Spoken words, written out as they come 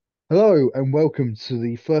Hello and welcome to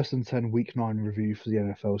the first and 10 week 9 review for the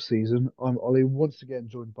NFL season. I'm Ollie, once again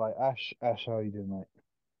joined by Ash. Ash, how are you doing, mate?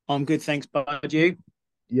 I'm good, thanks, bud. You?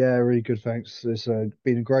 Yeah, really good, thanks. It's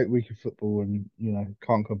been a great week of football and,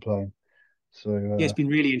 can't complain. So, Yeah, it's been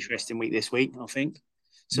really interesting week this week, I think.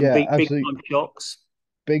 Some yeah, big absolutely time shocks.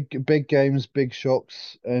 big games, big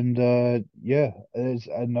shocks, and yeah, it's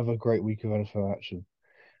another great week of NFL action.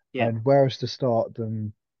 Yeah, And where else to start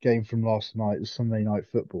than game from last night, the Sunday night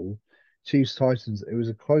football, Chiefs Titans. It was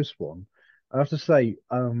a close one. I have to say,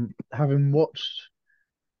 having watched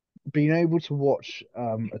being able to watch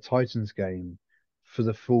a Titans game for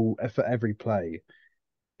the full for every play,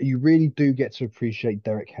 you really do get to appreciate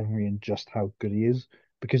Derek Henry and just how good he is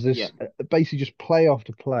because yeah, this basically just play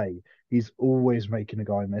after play, he's always making a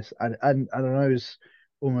guy miss, and I know it's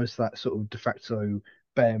almost that sort of de facto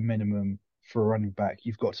bare minimum for a running back.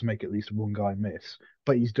 You've got to make at least one guy miss,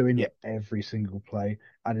 but he's doing yeah. it every single play,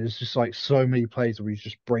 and it's just like so many plays where he's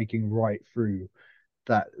just breaking right through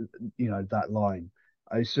that that line.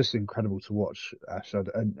 It's just incredible to watch, Ash.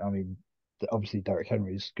 And I mean, obviously Derek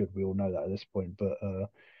Henry is good. We all know that at this point, but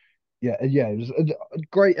yeah, it was a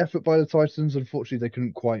great effort by the Titans. Unfortunately, they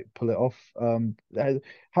couldn't quite pull it off. They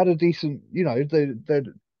had a decent, they're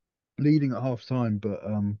leading at half time, but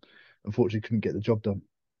unfortunately couldn't get the job done.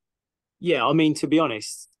 Yeah, I mean, to be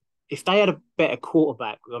honest, if they had a better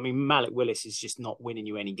quarterback, I mean, Malik Willis is just not winning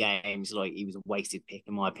you any games. Like he was a wasted pick,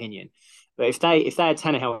 in my opinion. But if they had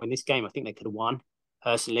Tannehill in this game, I think they could have won.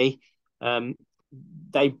 Personally, um,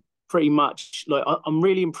 they pretty much like I'm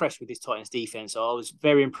really impressed with this Titans defense. I was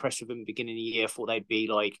very impressed with them at the beginning of the year. I thought they'd be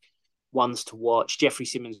like ones to watch. Jeffrey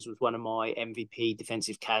Simmons was one of my MVP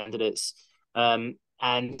defensive candidates,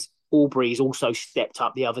 and Aubrey's also stepped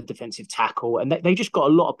up the other defensive tackle, and they just got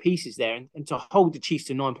a lot of pieces there. And to hold the Chiefs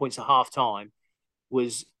to 9 points at half time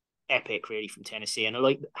was epic, really, from Tennessee. And I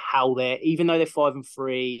like how they're, even though they're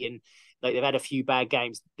 5-3 and like they've had a few bad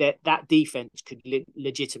games, that defense could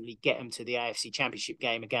legitimately get them to the AFC Championship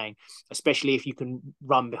game again, especially if you can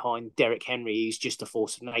run behind Derek Henry, who's just a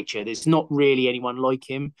force of nature. There's not really anyone like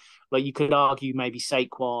him. Like you could argue maybe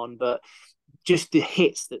Saquon, but just the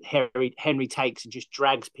hits that Henry takes and just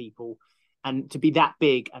drags people. And to be that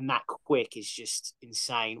big and that quick is just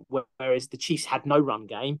insane. Whereas the Chiefs had no run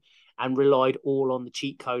game and relied all on the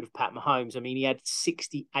cheat code of Pat Mahomes. I mean, he had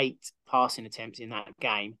 68 passing attempts in that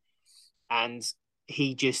game, and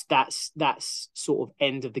he just that's sort of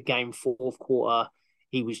end of the game, fourth quarter.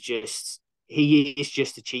 He is just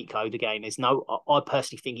a cheat code again. There's no. I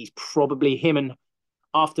personally think he's probably him and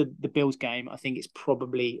after the Bills game, I think it's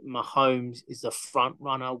probably Mahomes is the front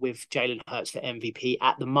runner with Jalen Hurts for MVP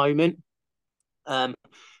at the moment. Um,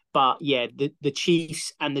 but yeah, the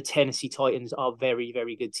Chiefs and the Tennessee Titans are very,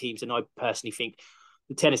 very good teams. And I personally think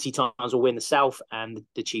the Tennessee Titans will win the South and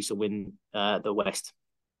the Chiefs will win the West.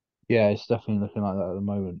 Yeah, it's definitely looking like that at the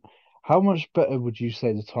moment. How much better would you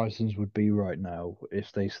say the Titans would be right now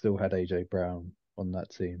if they still had AJ Brown on that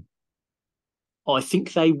team? I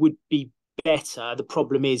think they would be better. The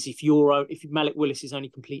problem is if Malik Willis is only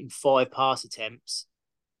completing 5 pass attempts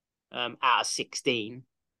out of 16,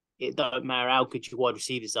 it don't matter how good your wide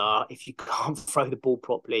receivers are if you can't throw the ball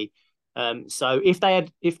properly. So if they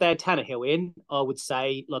had Tannehill in, I would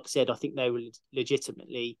say, like I said, I think they would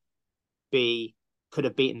legitimately be could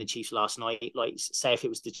have beaten the Chiefs last night. Like say if it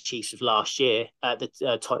was the Chiefs of last year,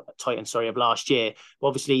 the Titans, sorry, of last year. But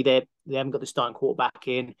obviously they haven't got the starting quarterback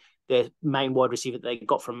in. The main wide receiver that they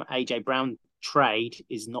got from AJ Brown trade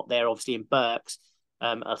is not there, obviously in Burks.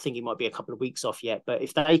 I think he might be a couple of weeks off yet. But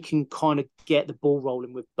if they can kind of get the ball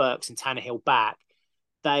rolling with Burks and Tannehill back,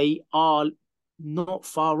 they are not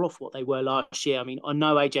far off what they were last year. I mean, I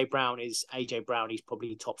know AJ Brown is AJ Brown. He's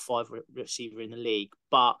probably top five receiver in the league,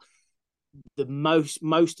 but the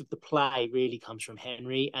most of the play really comes from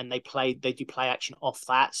Henry, and they do play action off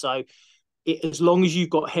that. So as long as you've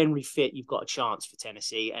got Henry fit, you've got a chance for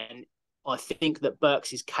Tennessee. And I think that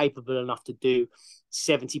Burks is capable enough to do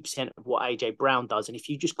 70% of what AJ Brown does. And if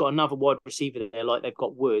you just got another wide receiver there, like they've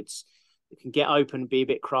got Woods, that can get open and be a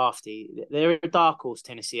bit crafty, they're a dark horse,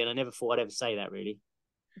 Tennessee. And I never thought I'd ever say that, really.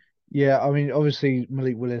 Yeah, I mean, obviously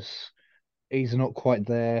Malik Willis, he's not quite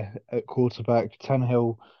there at quarterback.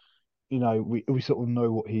 Tannehill, we sort of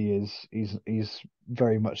know what he is. He's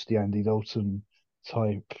very much the Andy Dalton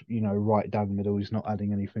type, right down the middle. He's not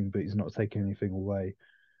adding anything, but he's not taking anything away.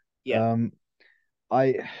 Yeah, Um,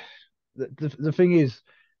 I the thing is,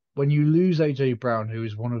 when you lose AJ Brown, who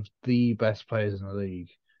is one of the best players in the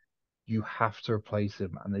league, you have to replace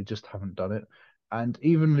him, and they just haven't done it. And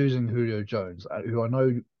even losing Julio Jones, who I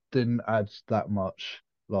know didn't add that much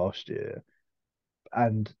last year,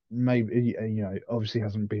 and maybe obviously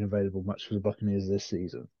hasn't been available much for the Buccaneers this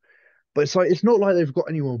season. But it's like it's not like they've got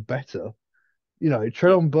anyone better. Yeah,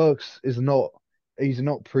 Treylon Burks is not. He's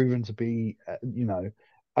not proven to be.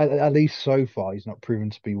 At least so far, he's not proven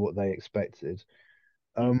to be what they expected.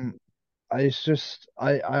 mm, Um, it's just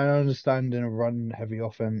I understand in a run heavy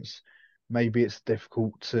offense, maybe it's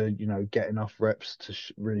difficult to get enough reps to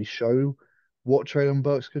really show what Treylon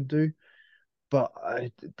Burks could do. But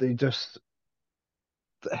they just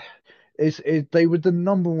they were the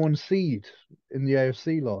number one seed in the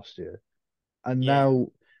AFC last year, and yeah,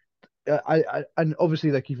 now and obviously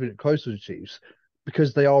they're keeping it close to the Chiefs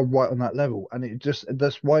because they are right on that level, and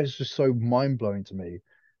that's why it's just so mind blowing to me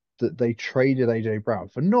that they traded AJ Brown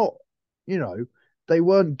for not, you know, they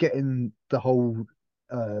weren't getting the whole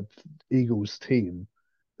uh, Eagles team,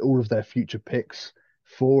 all of their future picks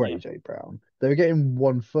for yeah, AJ Brown. They were getting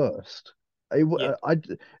one first. yeah.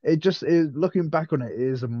 Looking back on it, it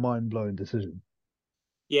is a mind blowing decision.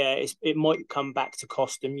 Yeah, it might come back to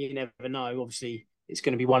cost them. You never know. Obviously, it's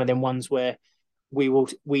going to be one of them ones where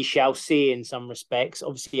we shall see in some respects.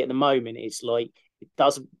 Obviously, at the moment, it's like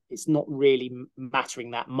it's not really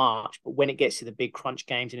mattering that much. But when it gets to the big crunch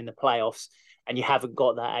games and in the playoffs, and you haven't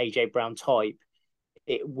got that AJ Brown type,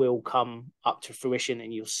 it will come up to fruition,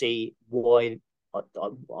 and you'll see why. I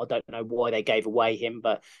don't know why they gave away him,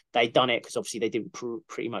 but they done it because obviously they didn't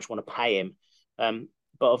pretty much want to pay him.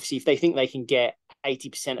 But obviously, if they think they can get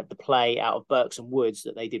 80% of the play out of Burks and Woods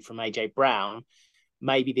that they did from AJ Brown,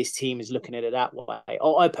 maybe this team is looking at it that way.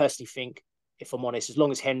 I personally think, if I'm honest, as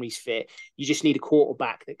long as Henry's fit, you just need a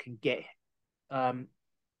quarterback that can um,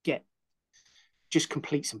 get just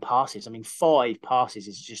complete some passes. I mean, 5 passes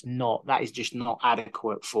is just not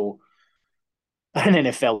adequate for an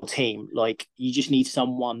NFL team. Like you just need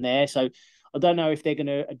someone there. So I don't know if they're going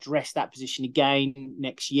to address that position again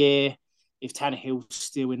next year. If Tannehill's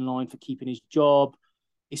still in line for keeping his job,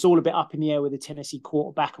 it's all a bit up in the air with the Tennessee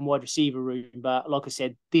quarterback and wide receiver room. But like I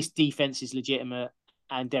said, this defense is legitimate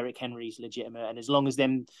and Derrick Henry's legitimate. And as long as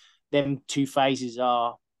them two phases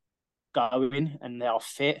are going and they are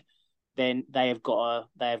fit, then they have got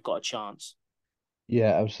a chance.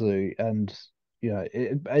 Yeah, absolutely. And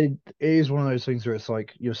it is one of those things where it's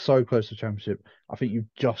like you're so close to championship. I think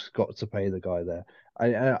you've just got to pay the guy there.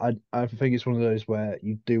 I think it's one of those where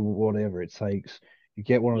you do whatever it takes. You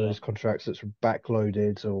get one of Yeah, those contracts that's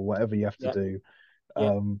backloaded or whatever you have to yeah, do. yeah,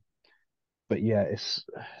 Um, but yeah, it's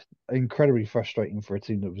incredibly frustrating for a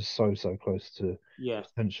team that was so close to yeah,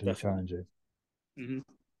 potentially definitely. challenging. Mm-hmm.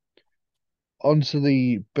 On to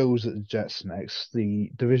the Bills at the Jets next,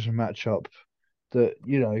 the division matchup that,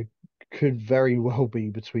 could very well be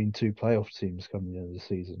between two playoff teams coming into the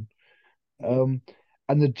season. Yeah. Um,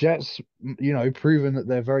 and the Jets, proven that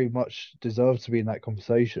they're very much deserve to be in that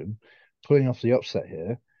conversation, pulling off the upset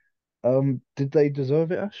here. Did they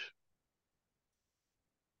deserve it, Ash?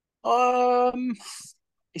 Um,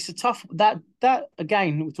 it's a tough that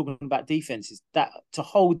again. We're talking about defenses. That to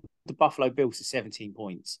hold the Buffalo Bills to 17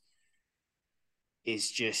 points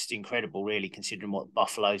is just incredible, really, considering what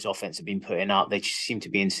Buffalo's offense have been putting up. They just seem to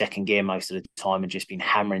be in second gear most of the time and just been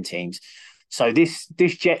hammering teams. So this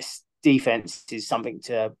Jets defense is something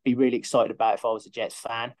to be really excited about if I was a Jets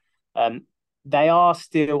fan. Um, I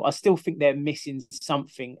still think they're missing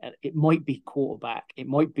something. And it might be quarterback. It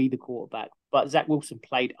might be the quarterback. But Zach Wilson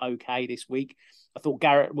played okay this week. I thought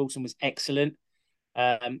Garrett Wilson was excellent.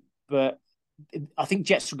 But I think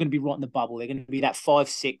Jets are going to be right in the bubble. They're going to be that 5,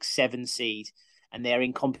 6, 7 seed, and they're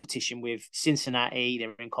in competition with Cincinnati.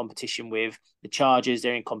 They're in competition with the Chargers.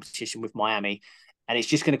 They're in competition with Miami, and it's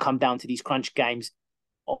just going to come down to these crunch games.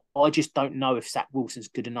 I just don't know if Zach Wilson's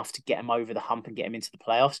good enough to get him over the hump and get him into the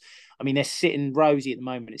playoffs. I mean, they're sitting rosy at the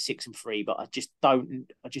moment at 6-3, but I just don't.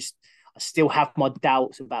 I still have my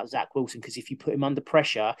doubts about Zach Wilson because if you put him under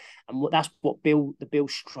pressure, and that's what the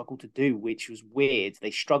Bills struggled to do, which was weird.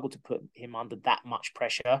 They struggled to put him under that much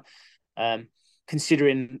pressure. Um,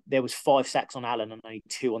 Considering there was 5 sacks on Allen and only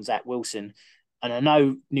 2 on Zach Wilson. And I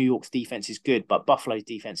know New York's defense is good, but Buffalo's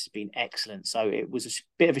defense has been excellent. So it was a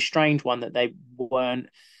bit of a strange one that they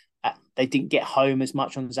didn't get home as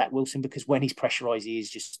much on Zach Wilson because when he's pressurized, he is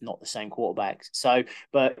just not the same quarterback. So,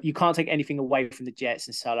 but you can't take anything away from the Jets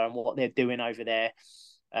and Salah and what they're doing over there,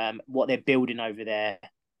 what they're building over there.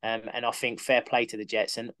 And I think fair play to the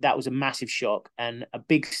Jets. And that was a massive shock and a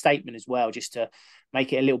big statement as well, just to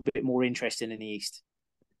make it a little bit more interesting in the East.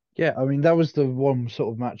 Yeah, I mean that was the one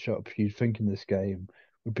sort of matchup you'd think in this game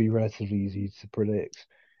would be relatively easy to predict.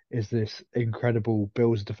 Is this incredible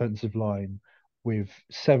Bills defensive line with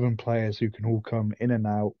 7 players who can all come in and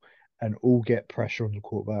out and all get pressure on the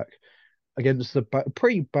quarterback against the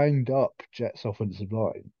pretty banged up Jets offensive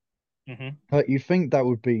line. Hmm. You think that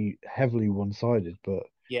would be heavily one-sided, but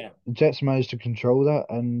Yeah, the Jets managed to control that,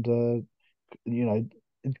 and you know,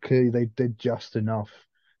 clearly they did just enough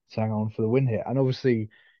to hang on for the win here. And obviously,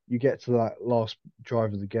 you get to that last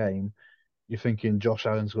drive of the game, you're thinking Josh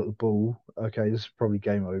Allen's got the ball. Okay, this is probably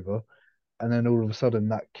game over. And then all of a sudden,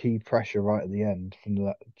 that key pressure right at the end from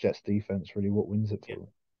the Jets defense really what wins it yeah, for them.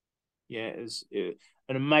 yeah. It was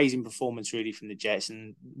an amazing performance, really, from the Jets,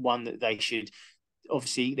 and one that they should.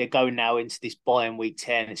 Obviously, they're going now into this bye in week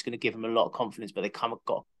 10. It's going to give them a lot of confidence, but they got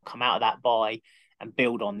to come out of that bye and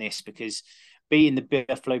build on this, because beating the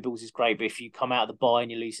Buffalo Bills is great, but if you come out of the bye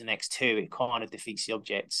and you lose the next two, it kind of defeats the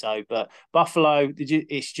object. So, but Buffalo,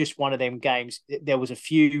 it's just one of them games. There was a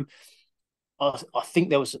few. I think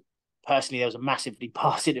there was personally there was a massively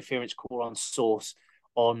pass interference call on Source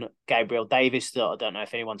on Gabriel Davis that I don't know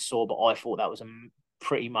if anyone saw, but I thought that was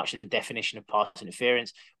pretty much the definition of pass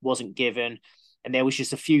interference. Wasn't given, and there was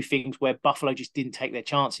just a few things where Buffalo just didn't take their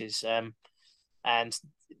chances. And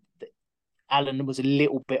Allen was a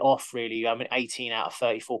little bit off, really. I mean, 18 out of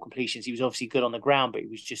 34 completions. He was obviously good on the ground, but he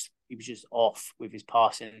was just off with his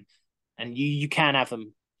passing, and you can have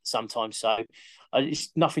them sometimes. So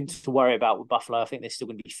it's nothing to worry about with Buffalo. I think they're still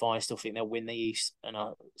going to be fine. I still think they'll win the East, and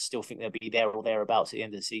I still think they'll be there or thereabouts at the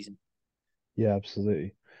end of the season. Yeah,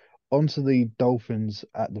 absolutely. On to the Dolphins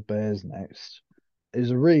at the Bears next. It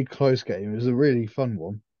was a really close game. It was a really fun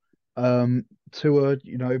one. Tua,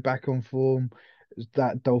 back on form.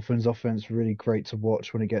 That Dolphins offense really great to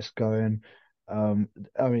watch when it gets going. I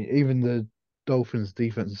mean, even the Dolphins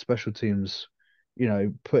defense and special teams,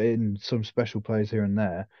 put in some special plays here and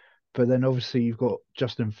there. But then obviously you've got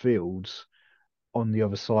Justin Fields on the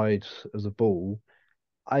other side of the ball.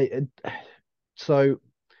 I so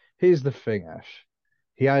here's the thing, Ash.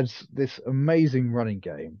 He has this amazing running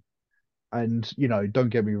game, and don't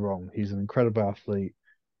get me wrong, he's an incredible athlete.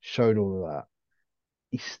 Showed all of that.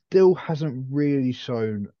 He still hasn't really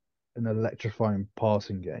shown an electrifying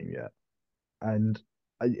passing game yet. And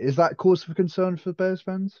is that cause for concern for Bears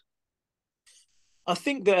fans? I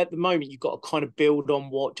think that at the moment you've got to kind of build on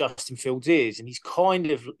what Justin Fields is, and he's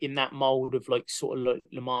kind of in that mold of like sort of like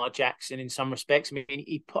Lamar Jackson in some respects. I mean,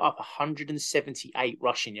 he put up 178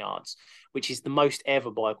 rushing yards, which is the most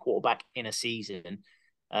ever by a quarterback in a season,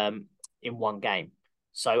 um, in one game.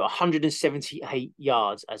 So 178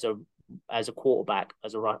 yards as a quarterback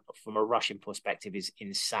from a rushing perspective is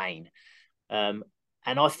insane. Um,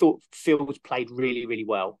 and I thought Fields played really, really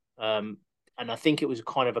well. And I think it was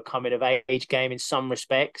kind of a coming of age game in some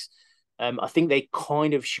respects. I think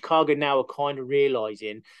Chicago now are kind of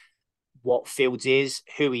realizing what Fields is,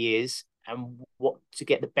 who he is, and what to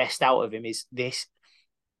get the best out of him is this.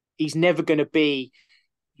 He's never going to be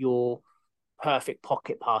your perfect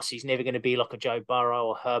pocket pass. He's never going to be like a Joe Burrow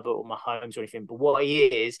or Herbert or Mahomes or anything. But what he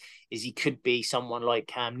is he could be someone like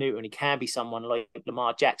Cam Newton. He can be someone like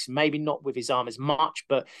Lamar Jackson. Maybe not with his arm as much,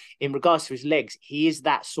 but in regards to his legs, he is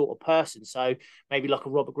that sort of person. So maybe like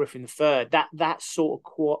a Robert Griffin III, that sort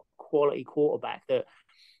of quality quarterback that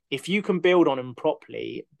if you can build on him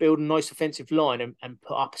properly, build a nice offensive line and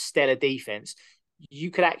put up a stellar defense,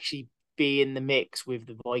 you could actually be in the mix with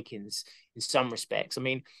the Vikings in some respects. I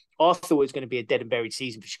mean, I thought it was going to be a dead and buried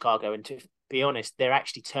season for Chicago, and to be honest, they're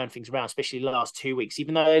actually turned things around, especially the last 2 weeks.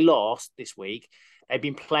 Even though they lost this week, they've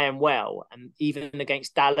been playing well, and even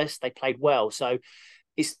against Dallas, they played well. So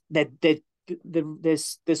it's there's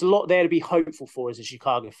a lot there to be hopeful for as a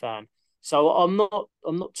Chicago fan. So I'm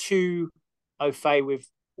not too au fait with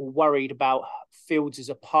or worried about Fields as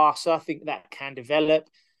a passer. I think that can develop,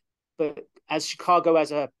 but as Chicago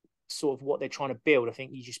as a sort of what they're trying to build, I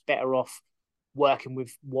think you're just better off working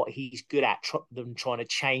with what he's good at than trying to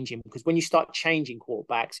change him. Because when you start changing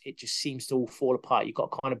quarterbacks, it just seems to all fall apart. You've got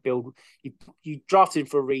to kind of build. You drafted him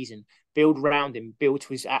for a reason. Build around him. Build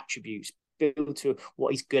to his attributes. Build to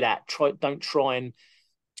what he's good at. Don't try and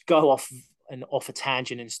go off a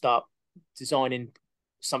tangent and start designing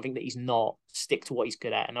something that he's not. Stick to what he's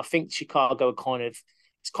good at. And I think Chicago are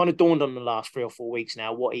it's kind of dawned on the last 3 or 4 weeks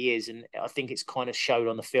now what he is, and I think it's kind of showed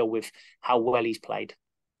on the field with how well he's played.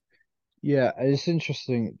 Yeah, it's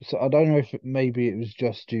interesting. So I don't know if maybe it was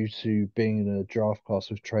just due to being in a draft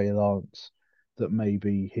class with Trey Lance that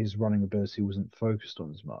maybe his running ability wasn't focused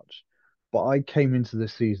on as much. But I came into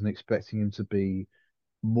this season expecting him to be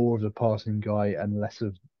more of the passing guy and less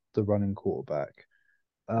of the running quarterback.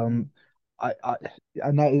 Mm. Um, I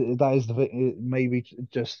and that is the thing. Maybe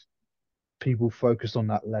just people focused on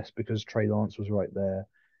that less because Trey Lance was right there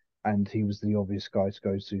and he was the obvious guy to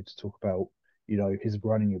go to talk about, his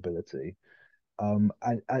running ability.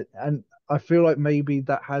 And I feel like maybe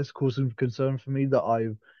that has caused some concern for me that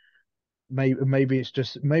I've maybe it's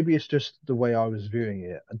just the way I was viewing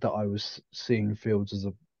it, that I was seeing Fields as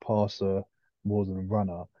a passer more than a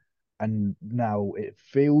runner, and now it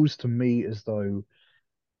feels to me as though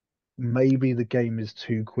maybe the game is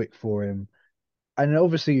too quick for him. And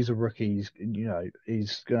obviously he's a rookie.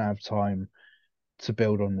 He's gonna have time to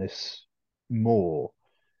build on this more.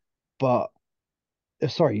 But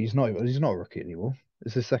sorry, he's not a rookie anymore.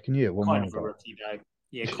 It's his second year, 1 month Kind of a ago. rookie though.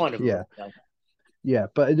 Yeah, kind of a Yeah, rookie though. yeah,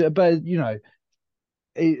 but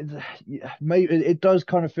it maybe it does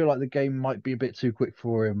kind of feel like the game might be a bit too quick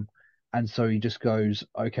for him, and so he just goes,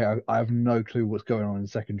 okay, I have no clue what's going on in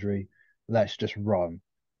secondary. Let's just run.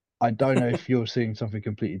 I don't know if you're seeing something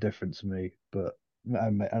completely different to me, but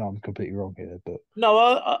and I'm completely wrong here, but No,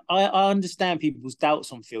 I understand people's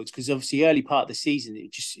doubts on Fields because obviously early part of the season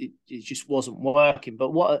it just wasn't working.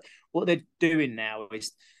 But what they're doing now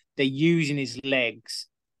is they're using his legs,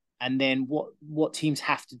 and then what teams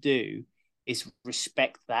have to do is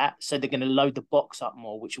respect that. So they're going to load the box up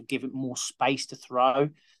more, which will give it more space to throw.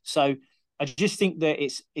 So I just think that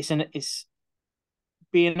it's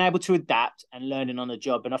being able to adapt and learning on the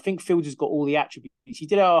job. And I think Fields has got all the attributes. He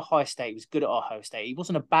did it at Ohio State. He was good at Ohio State. He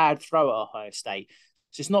wasn't a bad thrower at Ohio State.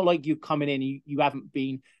 So it's not like you're coming in, you haven't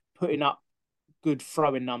been putting up good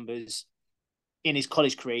throwing numbers in his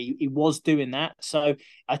college career. He was doing that. So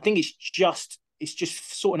I think it's just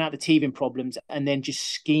sorting out the teething problems and then just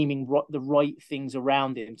scheming the right things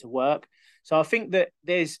around him to work. So I think that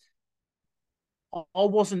I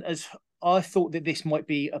wasn't as I thought that this might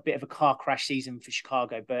be a bit of a car crash season for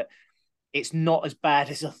Chicago, but it's not as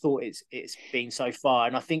bad as I thought it's been so far.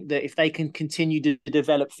 And I think that if they can continue to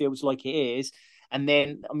develop Fields like it is, and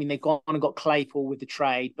then I mean they've gone and got Claypool with the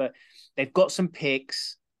trade, but they've got some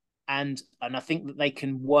picks, and I think that they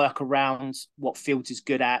can work around what Fields is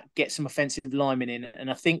good at, get some offensive linemen in,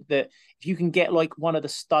 and I think that if you can get like one of the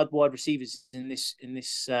stud wide receivers in this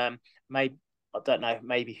maybe I don't know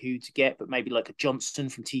maybe who to get, but maybe like a Johnson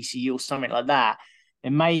from TCU or something like that,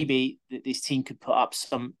 then maybe this team could put up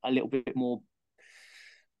a little bit more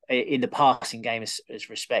in the passing game as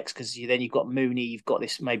respects, because then you've got Mooney, you've got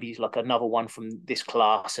this maybe like another one from this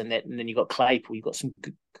class, and then you've got Claypool, you've got some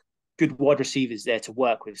good wide receivers there to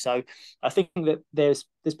work with. So I think that there's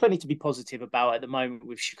plenty to be positive about at the moment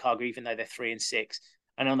with Chicago, even though they're 3-6.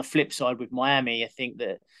 And on the flip side with Miami, I think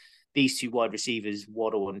that these two wide receivers,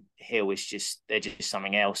 Waddle and Hill, they're just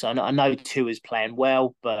something else. I know Tua's playing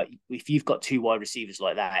well, but if you've got two wide receivers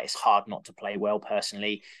like that, it's hard not to play well.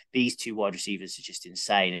 Personally, these two wide receivers are just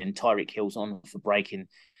insane, and Tyreek Hill's on for breaking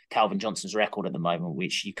Calvin Johnson's record at the moment,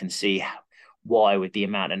 which you can see why with the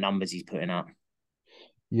amount of numbers he's putting up.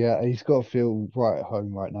 yeah, he's got to feel right at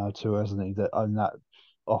home right now too, hasn't he? That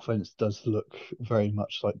offense does look very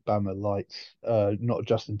much like Bama Lights, not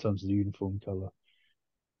just in terms of the uniform color.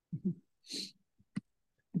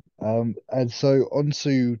 And so on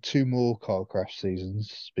to two more car crash seasons.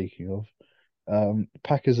 Speaking of,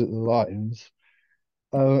 Packers at the Lions.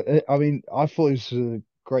 I mean, I thought it was a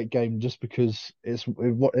great game just because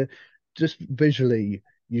just visually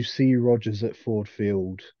you see Rodgers at Ford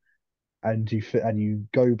Field, and you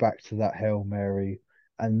go back to that Hail Mary,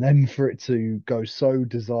 and then for it to go so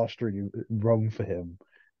disastrously wrong for him,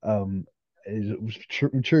 it was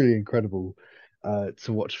truly incredible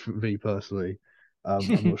to watch for me personally.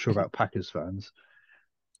 I'm not sure about Packers fans.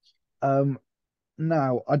 Um,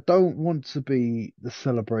 Now, I don't want to be the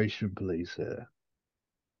celebration police here,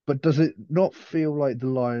 but does it not feel like the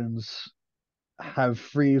Lions have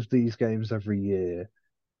three of these games every year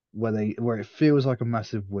where it feels like a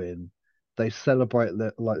massive win? They celebrate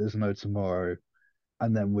like there's no tomorrow,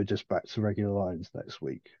 and then we're just back to regular Lions next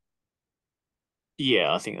week.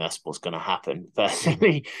 Yeah, I think that's what's going to happen.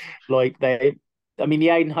 Personally, like I mean, the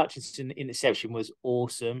Aiden Hutchinson interception was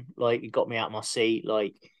awesome. Like, it got me out of my seat.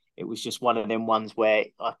 Like, it was just one of them ones where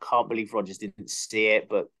I can't believe Rogers didn't see it,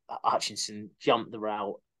 but Hutchinson jumped the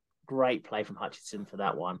route. Great play from Hutchinson for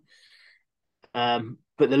that one.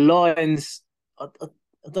 But the Lions, I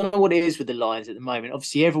don't know what it is with the Lions at the moment.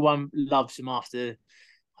 Obviously, everyone loves them after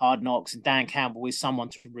Hard Knocks, and Dan Campbell is someone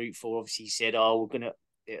to root for. Obviously, he said, "Oh, we're gonna."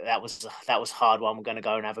 That was hard one. We're going to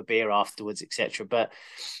go and have a beer afterwards, etc. But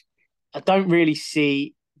I don't really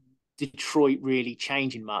see Detroit really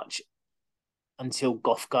changing much until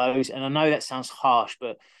Goff goes. And I know that sounds harsh,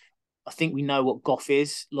 but I think we know what Goff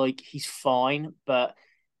is. Like, he's fine, but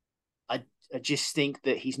I just think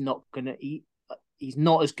that he's not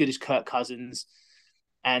as good as Kirk Cousins,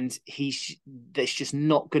 and there's just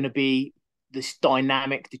not going to be this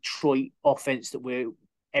dynamic Detroit offense that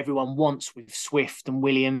everyone wants with Swift and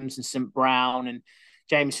Williams and St. Brown and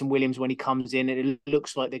Jameson Williams when he comes in. It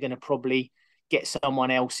looks like they're going to probably get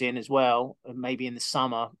someone else in as well, maybe in the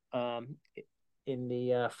summer, in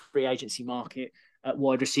the free agency market at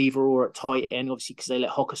wide receiver or at tight end, obviously because they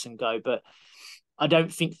let Hockerson go. But I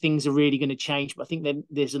don't think things are really going to change. But I think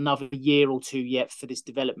there's another year or two yet for this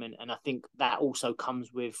development, and I think that also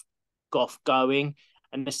comes with Goff going.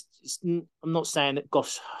 And I'm not saying that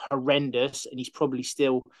Goff's horrendous, and he's probably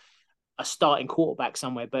still a starting quarterback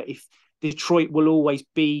somewhere. But if Detroit will always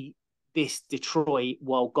be this Detroit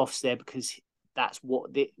while Goff's there, because that's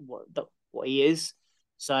what he is.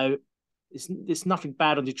 So there's nothing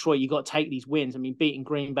bad on Detroit. You got to take these wins. I mean, beating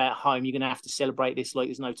Green Bay at home, you're going to have to celebrate this like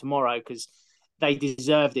there's no tomorrow, because they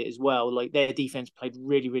deserved it as well. Like, their defense played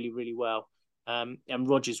really, really, really well. And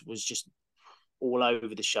Rodgers was just all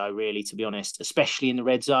over the show, really, to be honest, especially in the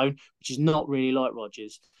red zone, which is not really like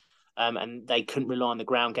Rodgers. And they couldn't rely on the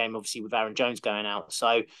ground game, obviously, with Aaron Jones going out.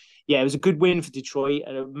 So, yeah, it was a good win for Detroit,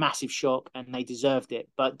 a massive shock, and they deserved it.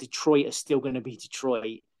 But Detroit are still going to be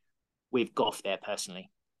Detroit with Goff there, personally.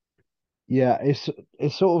 Yeah, it's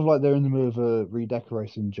sort of like they're in the middle of a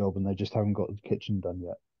redecorating job and they just haven't got the kitchen done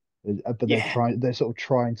yet. But Yeah, they're sort of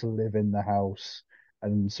trying to live in the house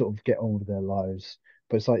and sort of get on with their lives.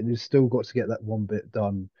 But it's like they've still got to get that one bit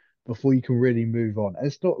done before you can really move on. And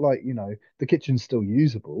it's not like, the kitchen's still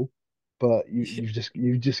usable, but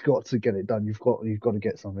you've just got to get it done. You've got to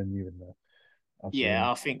get something new in there. Absolutely.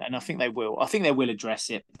 yeah, I think they will. I think they will address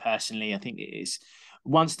it personally. I think it is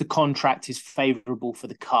once the contract is favourable for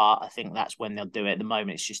the car. I think that's when they'll do it. At the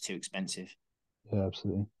moment, it's just too expensive. Yeah,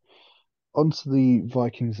 absolutely. On to the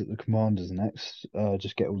Vikings at the Commanders next.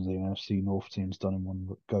 Just get all the NFC North teams done in one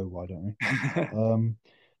go, why don't we?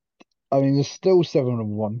 I mean, there's still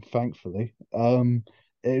 7-1, thankfully.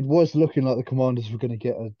 It was looking like the Commanders were going to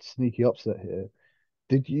get a sneaky upset here.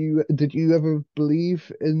 Did you ever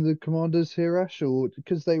believe in the Commanders here, Ash? Or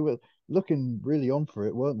because they were looking really on for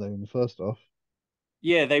it, weren't they, in the first half?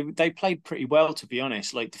 Yeah, they played pretty well, to be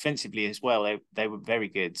honest. Like, defensively as well, they were very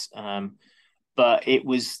good. But it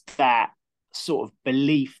was that sort of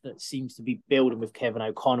belief that seems to be building with Kevin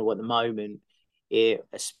O'Connell at the moment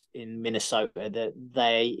in Minnesota, that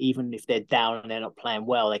they, even if they're down and they're not playing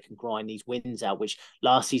well, they can grind these wins out, which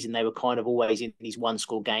last season they were kind of always in these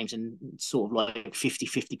one-score games and sort of like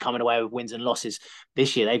 50-50 coming away with wins and losses.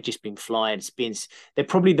 This year they've just been flying. They're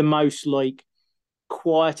probably the most like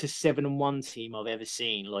quietest 7-1 team I've ever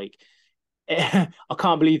seen. Like, I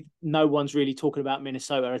can't believe no one's really talking about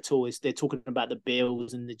Minnesota at all. They're talking about the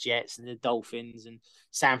Bills and the Jets and the Dolphins and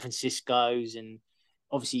San Francisco's and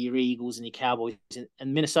obviously your Eagles and your Cowboys,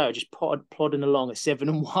 and Minnesota just plodding along at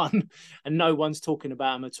 7-1, and no one's talking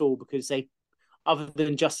about them at all, because they, other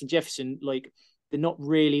than Justin Jefferson, like, they're not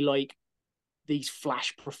really like these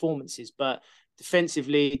flash performances. But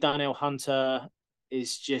defensively, Danielle Hunter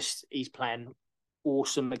he's playing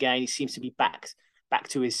awesome again. He seems to be back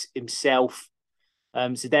to himself.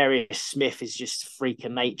 Zadarius Smith is just freak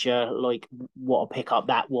of nature. Like, what a pickup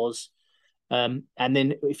that was. And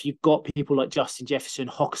then if you've got people like Justin Jefferson,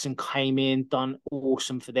 Hockenson came in, done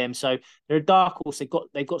awesome for them. So they're a dark horse.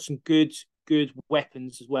 They've got some good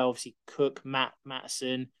weapons as well. Obviously Cook,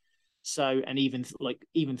 Mattison. So, and even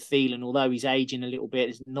Thielen, although he's aging a little bit,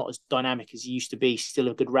 is not as dynamic as he used to be. Still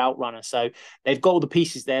a good route runner. So they've got all the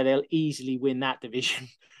pieces there. They'll easily win that division.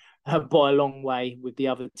 By a long way with the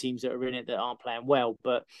other teams that are in it that aren't playing well.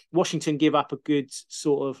 But Washington give up a good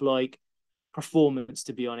sort of like performance,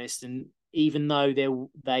 to be honest. And even though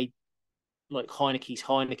they like Heineke's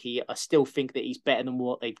Heineke, I still think that he's better than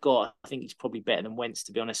what they've got. I think he's probably better than Wentz,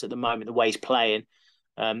 to be honest, at the moment, the way he's playing.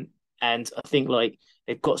 And I think like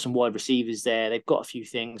they've got some wide receivers there. They've got a few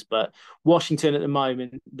things, but Washington at the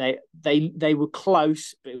moment, they were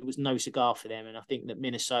close, but it was no cigar for them. And I think that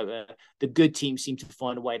Minnesota, the good team, seem to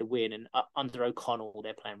find a way to win. And under O'Connell,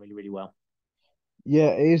 they're playing really, really well.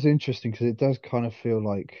 Yeah, it is interesting because it does kind of feel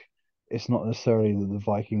like it's not necessarily that the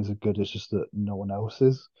Vikings are good, it's just that no one else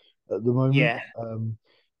is at the moment. Yeah,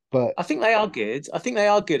 But I think they are good. I think they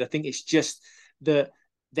are good. I think it's just that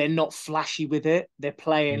they're not flashy with it. They're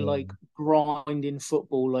playing yeah, like grinding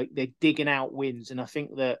football, like they're digging out wins. And I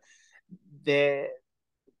think that they're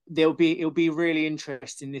it'll be really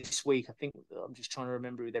interesting this week. I think I'm just trying to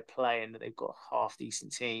remember who they're playing. That they've got a half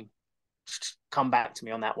decent team. Just come back to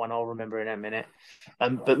me on that one. I'll remember in a minute.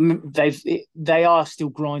 But they are still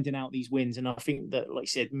grinding out these wins, and I think that, like I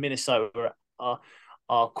said, Minnesota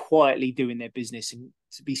are quietly doing their business, and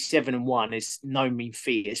to be 7-1 is no mean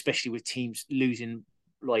feat, especially with teams losing.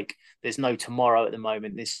 Like, there's no tomorrow at the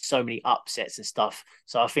moment. There's so many upsets and stuff.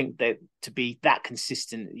 So I think that to be that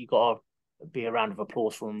consistent, you got to be a round of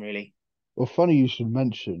applause for them, really. Well, funny you should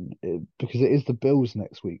mention it because it is the Bills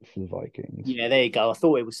next week for the Vikings. Yeah, there you go. I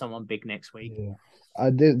thought it was someone big next week. Yeah, I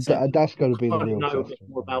did. So That's we'll going to be the kind of real know a test bit for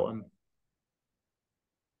more them, isn't about it? them.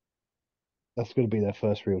 That's going to be their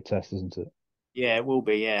first real test, isn't it? Yeah, it will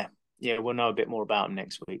be. Yeah, yeah, we'll know a bit more about them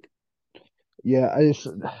next week. Yeah, it's.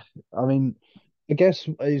 I mean, I guess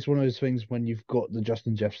it's one of those things when you've got the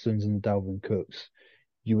Justin Jeffersons and the Dalvin Cooks,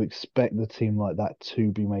 you expect the team like that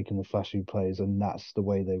to be making the flashy plays, and that's the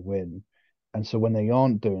way they win. And so when they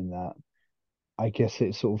aren't doing that, I guess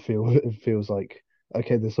it sort of it feels like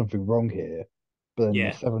okay, there's something wrong here. But then they're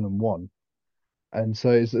Yeah. 7-1, and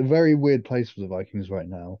so it's a very weird place for the Vikings right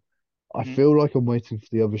now. I Mhm. feel like I'm waiting for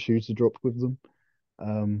the other shoe to drop with them.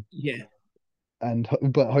 Um, Yeah.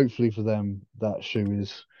 but hopefully for them, that shoe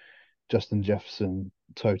is Justin Jefferson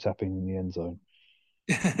toe tapping in the end zone.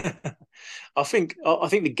 I think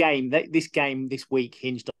this game this week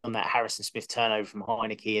hinged on that Harrison Smith turnover from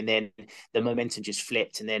Heineke, and then the momentum just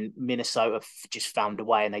flipped, and then Minnesota just found a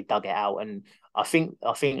way and they dug it out. And I think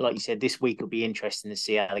like you said, this week will be interesting to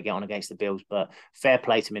see how they get on against the Bills. But fair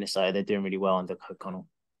play to Minnesota, they're doing really well under O'Connell.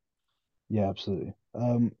 Yeah, absolutely.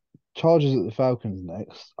 Chargers at the Falcons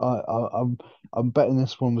next. I'm betting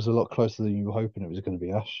this one was a lot closer than you were hoping it was going to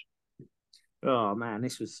be, Ash. Oh man,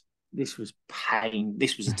 this was pain.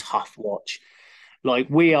 This was a tough watch. Like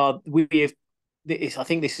we have this. I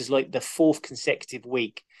think this is like the fourth consecutive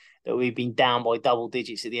week that we've been down by double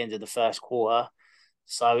digits at the end of the first quarter.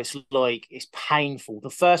 So it's like it's painful. The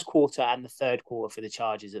first quarter and the third quarter for the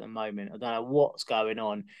Chargers at the moment. I don't know what's going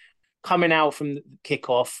on. Coming out from the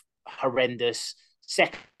kickoff, horrendous.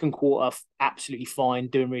 Second quarter, absolutely fine,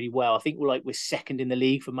 doing really well. I think we're second in the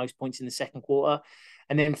league for most points in the second quarter.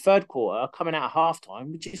 And then third quarter, coming out of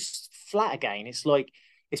halftime, we're just flat again. It's like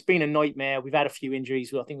it's been a nightmare. We've had a few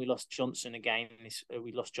injuries. I think we lost Johnson again.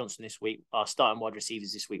 We lost Johnson this week. Our starting wide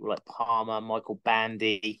receivers this week were like Palmer, Michael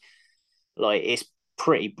Bandy. Like it's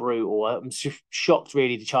pretty brutal. I'm shocked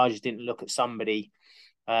really the Chargers didn't look at somebody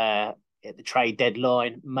at the trade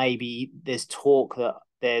deadline. Maybe there's talk that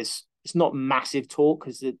there's it's not massive talk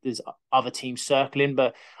because there's other teams circling,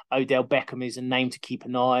 but Odell Beckham is a name to keep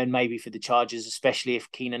an eye on, maybe for the Chargers, especially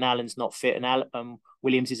if Keenan Allen's not fit and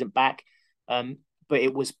Williams isn't back. Um, but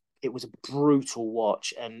it was a brutal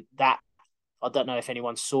watch, and that I don't know if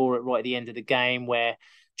anyone saw it right at the end of the game where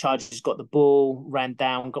Chargers got the ball, ran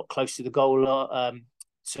down, got close to the goal,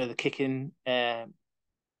 so the kicking to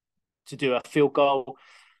do a field goal.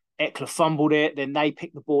 Eckler fumbled it. Then they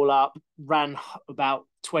picked the ball up, ran about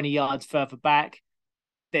 20 yards further back.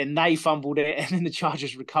 Then they fumbled it, and then the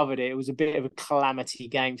Chargers recovered it. It was a bit of a calamity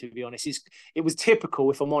game, to be honest. It was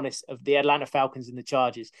typical, if I'm honest, of the Atlanta Falcons and the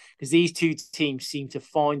Chargers because these two teams seem to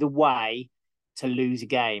find a way to lose a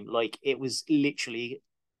game. Like it was literally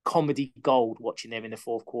comedy gold watching them in the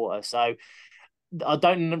fourth quarter. So I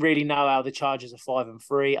don't really know how the Chargers are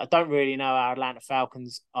 5-3. I don't really know how Atlanta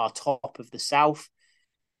Falcons are top of the South,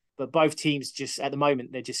 but both teams just at the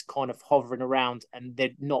moment they're just kind of hovering around and they're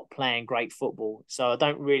not playing great football. So I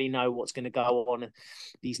don't really know what's going to go on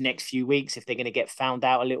these next few weeks if they're going to get found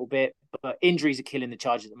out a little bit. But injuries are killing the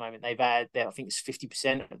Chargers at the moment. They've had I think it's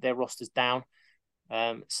 50% of their rosters down.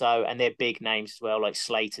 And they're big names as well, like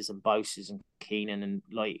Slaters and Bosa's and Keenan, and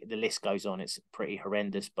like the list goes on. It's pretty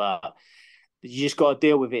horrendous, but you just got to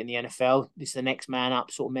deal with it in the NFL. It's the next man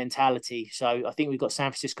up sort of mentality. So I think we've got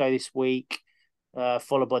San Francisco this week,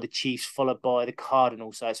 followed by the Chiefs, followed by the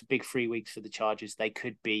Cardinals. So it's a big 3 weeks for the Chargers. They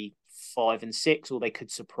could be 5-6, or they could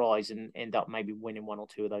surprise and end up maybe winning one or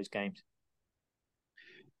two of those games.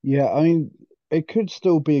 Yeah, I mean, it could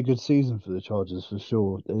still be a good season for the Chargers for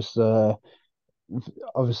sure. It's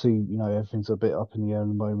obviously, everything's a bit up in the air at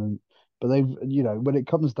the moment, but when it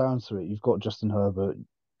comes down to it, you've got Justin Herbert,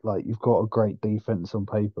 like you've got a great defense on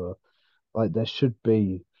paper. Like there should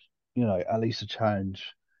be, at least a challenge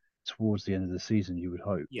towards the end of the season, you would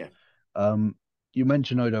hope. Yeah, Um, you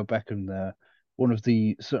mentioned Odell Beckham there. One of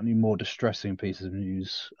the certainly more distressing pieces of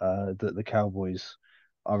news that the Cowboys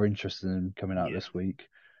are interested in coming out yeah. this week.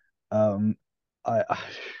 Um, I,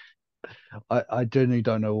 I genuinely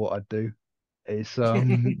don't know what I'd do. It's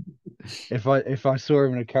if I saw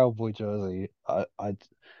him in a cowboy jersey, I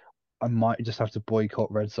might just have to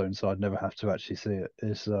boycott Red Zone so I'd never have to actually see it.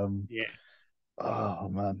 It's Yeah, oh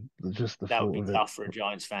man, just the that would thought be of it, tough for a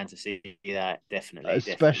Giants fan to see that. Definitely,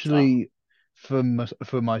 definitely tough. especially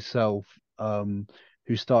for myself,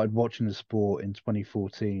 who started watching the sport in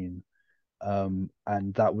 2014,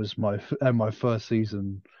 and that was my first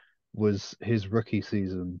season was his rookie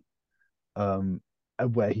season, and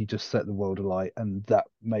where he just set the world alight, and that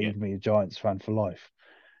Yeah, made me a Giants fan for life.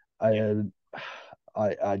 yeah. I,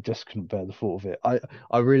 I just couldn't bear the thought of it.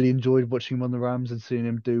 I really enjoyed watching him on the Rams and seeing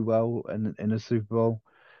him do well in a Super Bowl.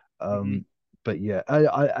 Hmm. Um, but yeah,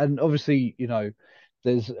 and obviously,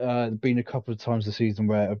 there's been a couple of times this season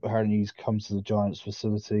where apparently he's come to the Giants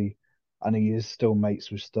facility and he is still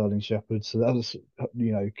mates with Sterling Shepard. So that's,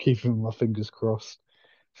 keeping my fingers crossed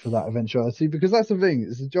for that eventuality, because that's the thing,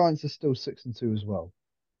 is the Giants are still 6-2 as well.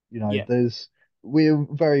 Yeah. We're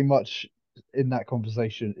very much in that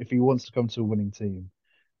conversation. If he wants to come to a winning team,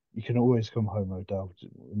 you can always come home, Odell.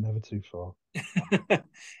 We're never too far.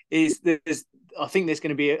 is there's I think there's going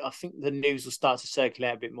to be I think the news will start to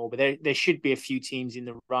circulate a bit more, but there should be a few teams in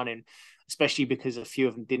the running, especially because a few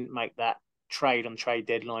of them didn't make that trade on trade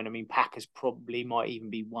deadline. I mean, Packers probably might even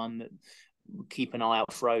be one that keep an eye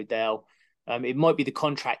out for Odell. It might be the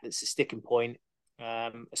contract that's a sticking point,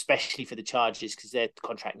 especially for the Chargers, because their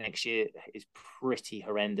contract next year is pretty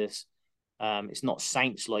horrendous. It's not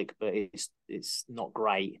Saints like, but it's not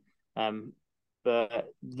great. But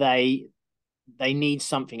they need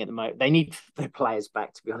something at the moment. They need their players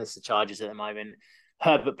back, to be honest, the Chargers at the moment.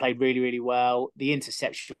 Herbert played really, really well. The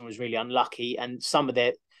interception was really unlucky. And some of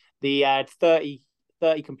the had 30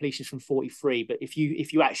 completions from 43. But if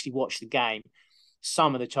you actually watch the game,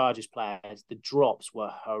 some of the Chargers players, the drops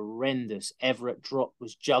were horrendous. Everett drop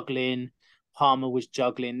was juggling. Palmer was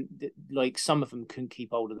juggling. Like some of them couldn't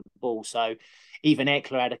keep hold of the ball. So even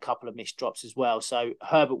Eckler had a couple of missed drops as well. So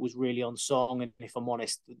Herbert was really on song. And if I'm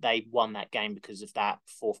honest, they won that game because of that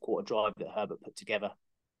fourth quarter drive that Herbert put together.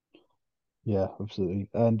 Yeah, absolutely.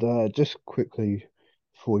 And just quickly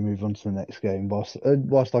before we move on to the next game,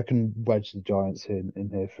 whilst I can wedge the Giants in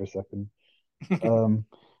here for a second, um,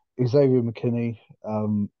 Xavier McKinney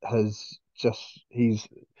has just he's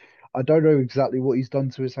I don't know exactly what he's done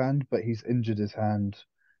to his hand, but he's injured his hand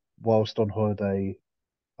whilst on holiday,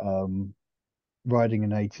 um, riding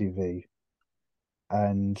an ATV,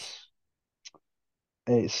 and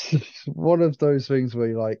it's one of those things where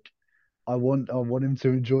you're like, I want him to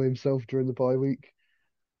enjoy himself during the bye week,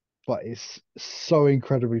 but it's so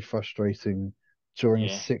incredibly frustrating during a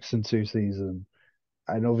Yeah. 6-2 season.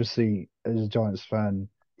 And obviously, as a Giants fan,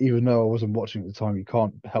 even though I wasn't watching at the time, you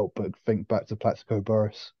can't help but think back to Plaxico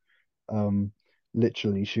Burress, um,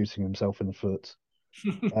 literally shooting himself in the foot.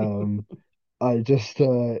 Um, I just,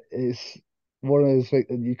 it's one of those things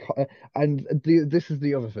that you can't. And this is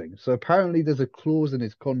the other thing. So apparently, there's a clause in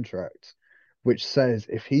his contract which says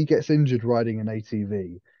if he gets injured riding an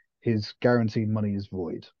ATV, his guaranteed money is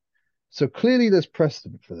void. So clearly, there's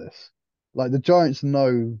precedent for this. Like the Giants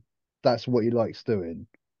know that's what he likes doing.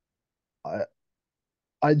 I,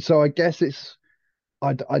 so I guess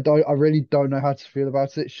I really don't know how to feel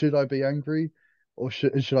about it. Should I be angry, or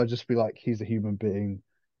should I just be like he's a human being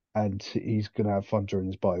and he's gonna have fun during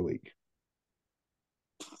his bye week?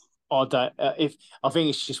 I don't. If I think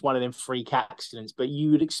it's just one of them freak accidents, but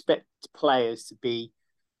you would expect players to be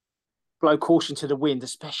blow caution to the wind,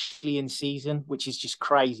 especially in season, which is just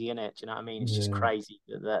crazy, isn't it? Do you know what I mean? It's just Yeah, crazy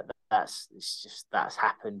that's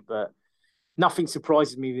happened. But nothing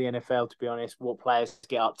surprises me with the NFL, to be honest. What players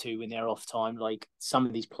get up to when they're off time, like some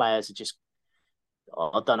of these players are just,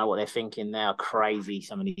 I don't know what they're thinking. They are crazy.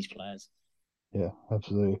 Some of these players. yeah,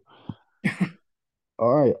 absolutely.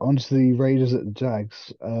 All right, on to the Raiders at the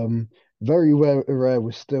Jags. Very rare.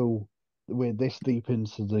 We're this deep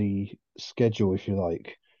into the schedule, if you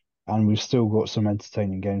like, and we've still got some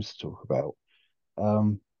entertaining games to talk about.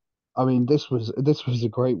 Um, I mean, this was a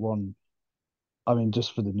great one. I mean,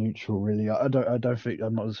 just for the neutral, really. I don't think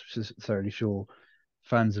I'm not necessarily sure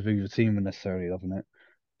fans of either team are necessarily loving it,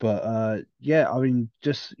 but yeah, I mean,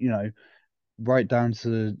 just right down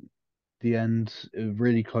to the end, a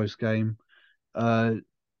really close game. Uh,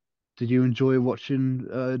 did you enjoy watching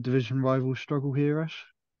division rivals struggle here, Ash?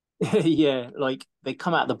 Yeah, like they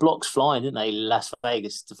come out of the blocks flying, didn't they? Las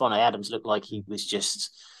Vegas. Devontae Adams looked like he was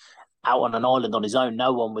just out on an island on his own.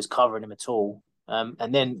 No one was covering him at all.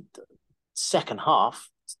 And then second half,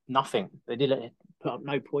 nothing. They did put up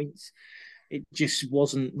no points. It just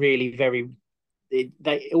wasn't really very.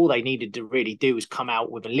 They all they needed to really do was come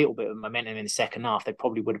out with a little bit of momentum in the second half. They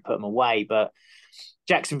probably would have put them away, but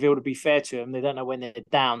Jacksonville, to be fair to them, they don't know when they're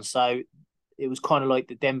down. So it was kind of like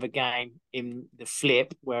the Denver game in the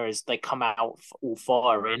flip, whereas they come out all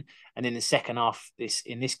firing, and in the second half, this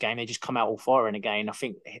game they just come out all firing again. I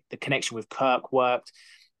think the connection with Kirk worked,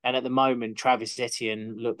 and at the moment, Travis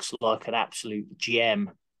Etienne looks like an absolute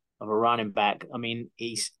gem of a running back. I mean,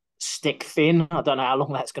 he's stick thin. I don't know how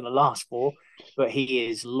long that's going to last for, but he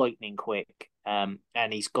is lightning quick. And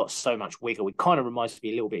he's got so much wiggle. It kind of reminds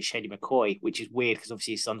me a little bit of Shady McCoy, which is weird because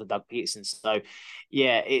obviously he's under Doug Peterson. So,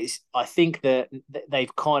 yeah, I think that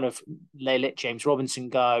they've kind of they let James Robinson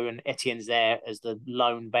go, and Etienne's there as the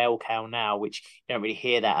lone bell cow now, which you don't really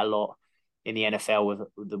hear that a lot in the NFL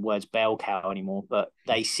with the words bell cow anymore. But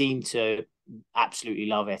they seem to absolutely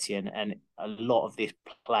love Etienne, and a lot of this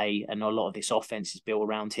play and a lot of this offense is built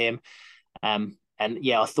around him. And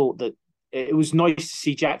yeah, I thought that it was nice to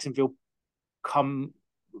see Jacksonville come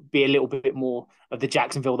be a little bit more of the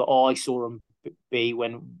Jacksonville that I saw them be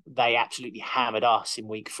when they absolutely hammered us in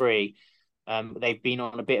week 3. They've been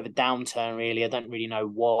on a bit of a downturn, really. I don't really know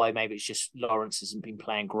why. Maybe it's just Lawrence hasn't been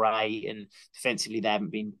playing great, and defensively they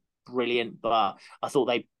haven't been brilliant. But I thought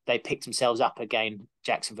they picked themselves up again,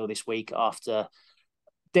 Jacksonville, this week after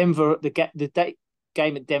Denver. The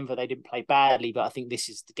game at Denver they didn't play badly, but I think this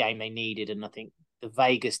is the game they needed, and I think the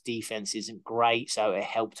Vegas defense isn't great, so it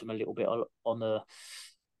helped them a little bit on the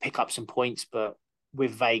pick up some points. But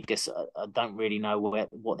with Vegas, I don't really know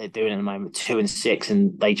what they're doing at the moment. 2-6,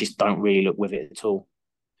 and they just don't really look with it at all.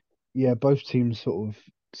 Yeah, both teams sort of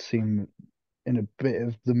seem in a bit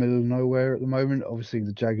of the middle of nowhere at the moment. Obviously,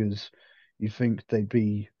 the Jaggers, you think they'd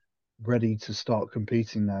be ready to start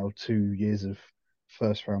competing now, 2 years of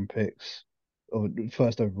first round picks or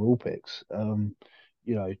first overall picks. You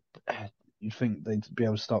know, you think they'd be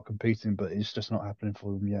able to start competing, but it's just not happening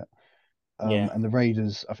for them yet. Yeah. And the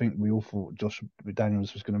Raiders, I think we all thought Josh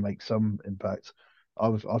McDaniels was going to make some impact. I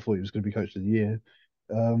thought he was going to be coach of the year,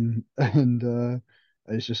 and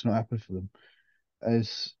it's just not happened for them.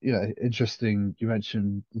 It's interesting. You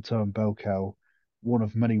mentioned the term bell cow, one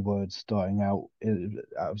of many words dying out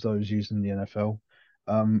out of those used in the NFL,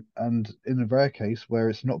 and in a rare case where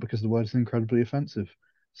it's not because the word is incredibly offensive.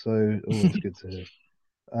 So always good to hear.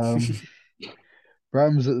 Um,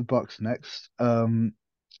 Rams at the Bucks next.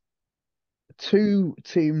 Two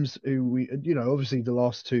teams who obviously the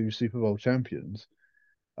last two Super Bowl champions.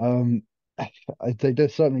 Um,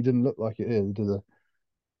 certainly didn't look like it here, did they?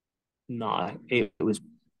 No, it was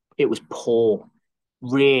poor,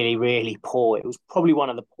 really, really poor. It was probably one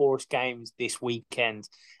of the poorest games this weekend.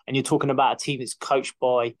 And you're talking about a team that's coached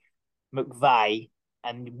by McVay,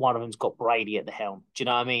 and one of them's got Brady at the helm. Do you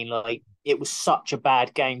know what I mean? Like, it was such a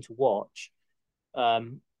bad game to watch.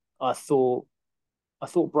 Um, I thought I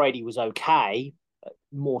thought Brady was okay,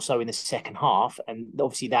 more so in the second half, and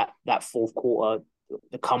obviously that fourth quarter,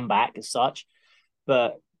 the comeback as such.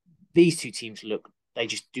 But these two teams they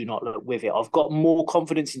just do not look with it. I've got more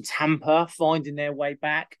confidence in Tampa finding their way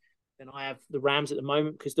back than I have the Rams at the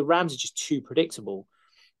moment, because the Rams are just too predictable.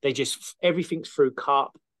 They just everything's through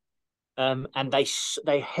Cup, and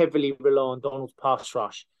they heavily rely on Donald's pass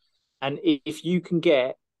rush. And if you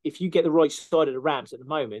get the right side of the Rams at the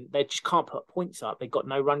moment, they just can't put points up. They've got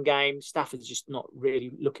no run game. Stafford's just not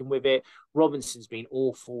really looking with it. Robinson's been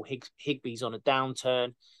awful. Higbee's on a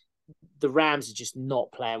downturn. The Rams are just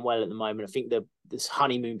not playing well at the moment. I think this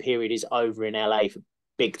honeymoon period is over in LA for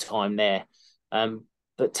big time there.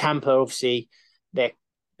 But Tampa, obviously, they're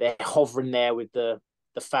they're hovering there with the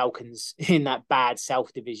Falcons in that bad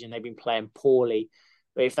South division. They've been playing poorly,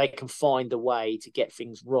 but if they can find a way to get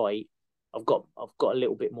things right, I've got a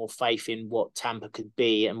little bit more faith in what Tampa could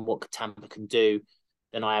be and what Tampa can do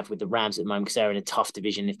than I have with the Rams at the moment, because they're in a tough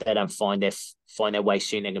division. If they don't find their way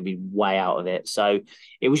soon, they're going to be way out of it. So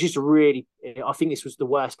it was just I think this was the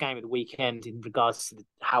worst game of the weekend in regards to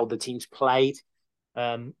how the teams played,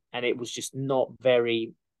 and it was just not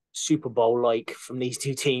very Super Bowl like from these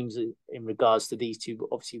two teams in regards to these two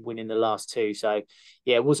obviously winning the last two. So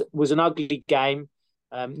yeah, it was an ugly game.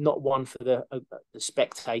 Not one for the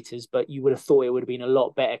spectators, but you would have thought it would have been a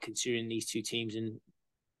lot better considering these two teams and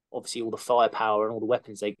obviously all the firepower and all the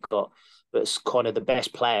weapons they got. But it's kind of the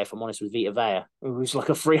best player, if I'm honest, with Vita Vea. It was like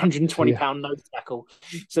a 320 Yeah, pound nose tackle.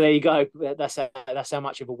 So there you go. That's how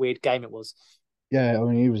much of a weird game it was. yeah. I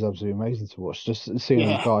mean, he was absolutely amazing to watch. Just seeing a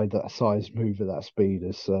Yeah, guy that size move at that speed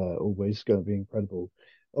is always going to be incredible.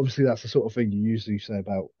 Obviously, that's the sort of thing you usually say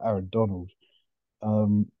about Aaron Donald.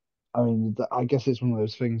 Um, I mean, I guess it's one of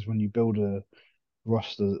those things when you build a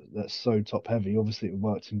roster that's so top heavy. Obviously, it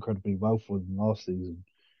worked incredibly well for them last season,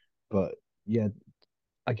 but yeah,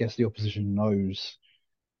 I guess the opposition knows,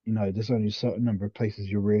 there's only a certain number of places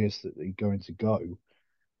you're realistically going to go,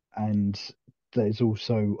 and there's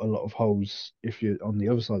also a lot of holes if you're on the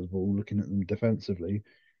other side of the ball looking at them defensively.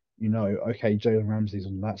 Okay, Jalen Ramsey's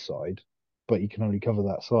on that side, but you can only cover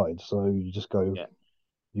that side, so you just go yeah,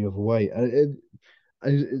 the other way.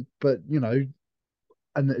 But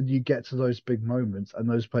and then you get to those big moments, and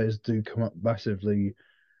those players do come up massively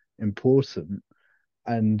important.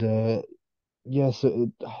 And yes,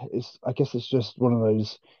 it's. I guess it's just one of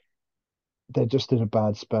those. They're just in a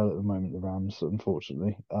bad spell at the moment, the Rams,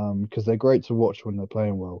 unfortunately. Because they're great to watch when they're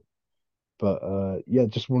playing well, but yeah,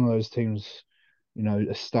 just one of those teams,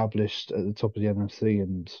 established at the top of the NFC,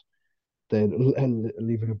 and they're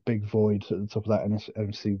leaving a big void at the top of that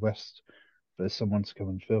NFC West for someone to come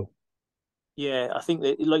and fill. Yeah, I think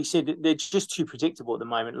that, like you said, they're just too predictable at the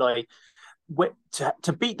moment. Like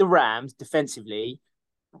to beat the Rams defensively,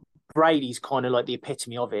 Brady's kind of like the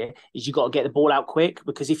epitome of it. Is you got to get the ball out quick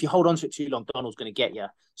because if you hold on to it too long, Donald's going to get you.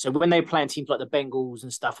 So when they're playing teams like the Bengals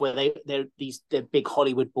and stuff, where they're big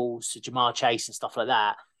Hollywood balls to Jamar Chase and stuff like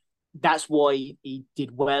that, that's why he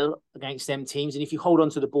did well against them teams. And if you hold on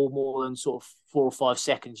to the ball more than sort of 4 or 5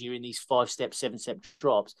 seconds, you're in these 5 step, 7 step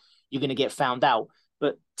drops, you're going to get found out.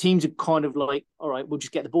 But teams are kind of like, all right, we'll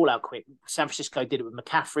just get the ball out quick. San Francisco did it with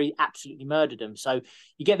McCaffrey, absolutely murdered them. So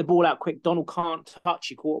you get the ball out quick. Donald can't touch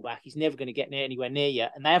your quarterback. He's never going to get anywhere near you.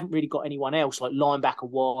 And they haven't really got anyone else like linebacker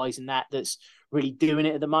wise and that's really doing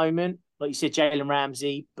it at the moment. Like you said, Jalen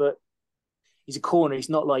Ramsey, but he's a corner. He's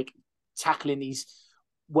not like tackling these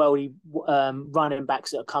worldy running backs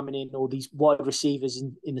that are coming in or these wide receivers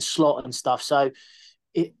in the slot and stuff. So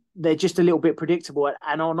they're just a little bit predictable.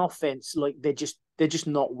 And on offense, like they're just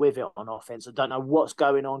not with it on offense. I don't know what's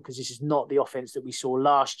going on because this is not the offense that we saw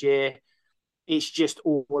last year. It's just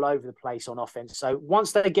all over the place on offense. So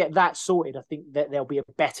once they get that sorted, I think that they'll be a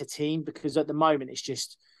better team because at the moment it's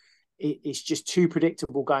just too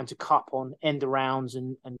predictable going to Cup on end arounds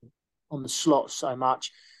and on the slot so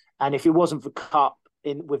much. And if it wasn't for Cup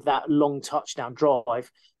in with that long touchdown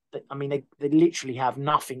drive, I mean, they literally have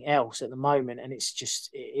nothing else at the moment, and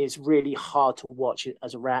it's really hard to watch it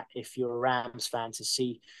as a rat if you're a Rams fan to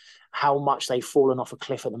see how much they've fallen off a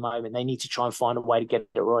cliff at the moment. They need to try and find a way to get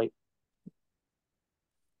it right.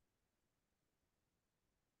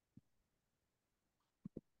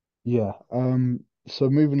 Yeah. So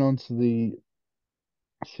moving on to the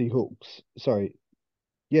Seahawks. Sorry.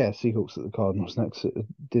 Yeah, Seahawks at the Cardinals next.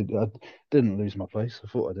 I didn't lose my place. I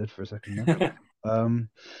thought I did for a second there. Um,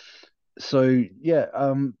 so yeah,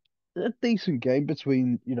 a decent game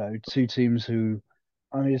between, two teams who,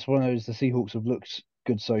 I mean, it's one of those, the Seahawks have looked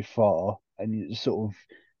good so far, and you're sort of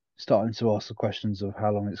starting to ask the questions of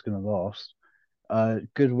how long it's going to last.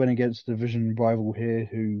 Good win against the division rival here,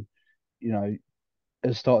 who, you know, at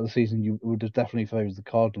the start of the season, you would have definitely favored the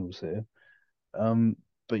Cardinals here. Um,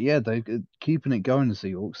 but yeah, they're keeping it going, the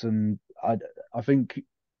Seahawks, and I think,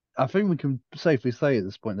 I think we can safely say at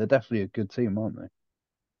this point they're definitely a good team, aren't they?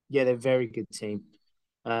 Yeah, they're a very good team.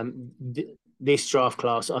 This draft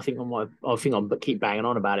class, I think I'm but keep banging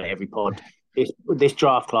on about it every pod. This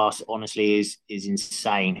draft class, honestly, is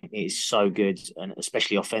insane. It's so good, and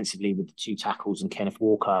especially offensively with the two tackles and Kenneth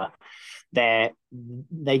Walker, they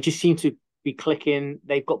just seem to be clicking.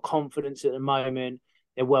 They've got confidence at the moment.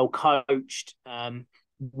 They're well coached.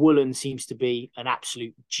 Woolen seems to be an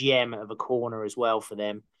absolute gem of a corner as well for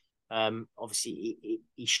them. Obviously,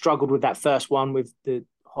 he struggled with that first one with the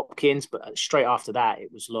Hopkins, but straight after that,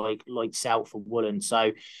 it was like lights out for Woolen.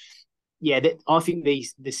 So yeah, I think the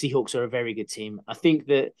Seahawks are a very good team. I think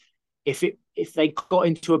that if they got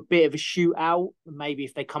into a bit of a shootout, maybe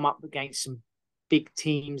if they come up against some big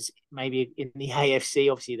teams, maybe in the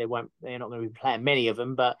AFC, obviously they're not going to be playing many of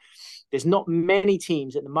them, but there's not many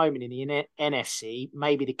teams at the moment in the NFC.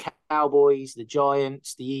 Maybe the Cowboys, the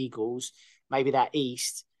Giants, the Eagles, maybe that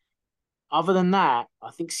East. Other than that,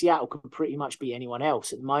 I think Seattle can pretty much be anyone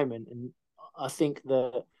else at the moment, and I think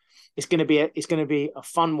that it's going to be a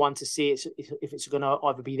fun one to see if it's going to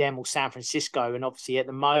either be them or San Francisco. And obviously, at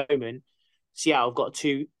the moment, Seattle have got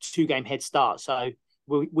a two game head start, so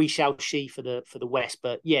we shall see for the West.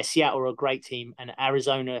 But yeah, Seattle are a great team, and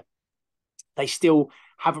Arizona they still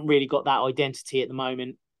haven't really got that identity at the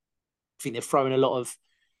moment. I think they're throwing a lot of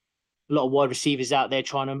wide receivers out there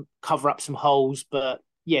trying to cover up some holes. But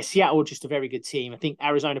yeah, Seattle are just a very good team. I think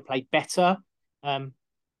Arizona played better, um,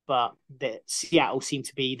 but Seattle seemed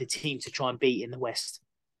to be the team to try and beat in the West.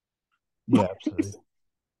 Yeah, absolutely.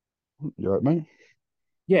 You're right, mate.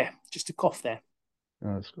 Yeah, just a cough there.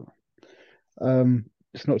 Oh, that's cool.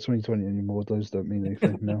 It's not 2020 anymore. Those don't mean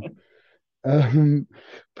anything now.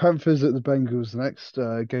 Panthers at the Bengals next.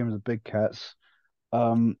 Game of the Big Cats.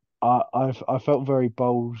 I felt very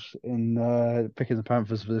bold in picking the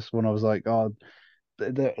Panthers for this one. I was like, oh,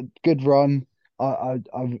 they're a good run. I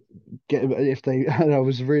get if they. And I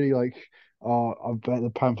was really like, oh, I bet the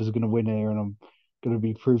Panthers are going to win here, and I'm going to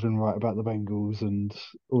be proven right about the Bengals and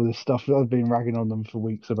all this stuff. I've been ragging on them for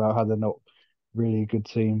weeks about how they're not really a good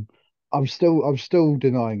team. I'm still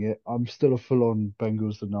denying it. I'm still a full-on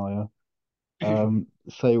Bengals denier.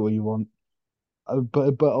 Say what you want.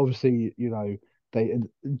 but obviously, they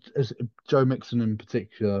as Joe Mixon in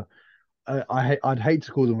particular. I'd hate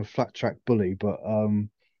to call them a flat track bully, but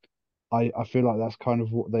I feel like that's kind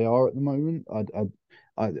of what they are at the moment.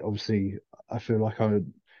 I obviously I feel like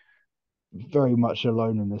I'm very much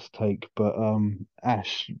alone in this take, but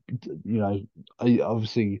Ash,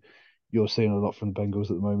 obviously you're seeing a lot from the Bengals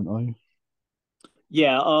at the moment, are you?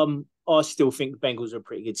 Yeah, I still think the Bengals are a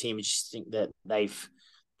pretty good team. I just think that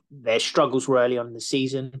their struggles were early on in the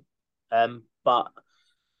season, but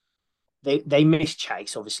they missed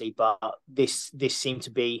Chase obviously. But this seemed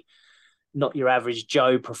to be not your average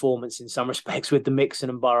Joe performance in some respects with the Mixon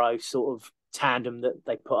and Burrow sort of tandem that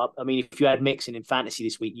they put up. I mean, if you had Mixon in fantasy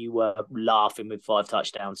this week, you were laughing with 5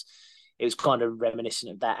 touchdowns. It was kind of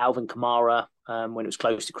reminiscent of that Alvin Kamara when it was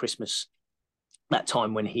close to Christmas, that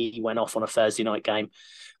time when he went off on a Thursday night game.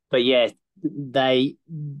 But yeah, they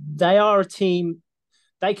are a team.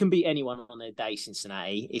 They can beat anyone on their day.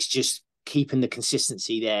 Cincinnati. It's just keeping the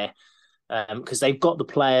consistency there because they've got the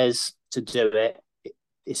players to do it.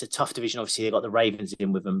 It's a tough division. Obviously, they've got the Ravens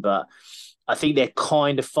in with them, but I think they're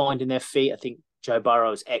kind of finding their feet. I think Joe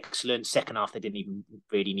Burrow is excellent. Second half, they didn't even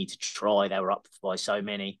really need to try. They were up by so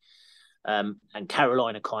many. And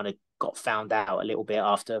Carolina kind of got found out a little bit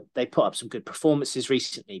after they put up some good performances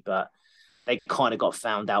recently, but they kind of got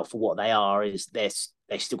found out for what they are. Is they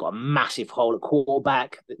still got a massive hole at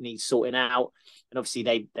quarterback that needs sorting out, and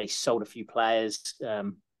obviously they sold a few players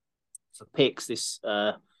for picks this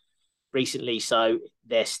recently, so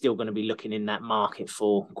they're still going to be looking in that market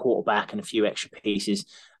for quarterback and a few extra pieces.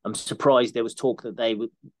 I'm surprised there was talk that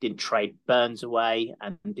didn't trade Burns away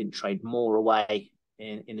and didn't trade Moore away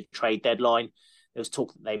in the trade deadline. There was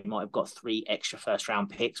talk that they might have got 3 extra first round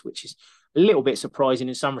picks, which is a little bit surprising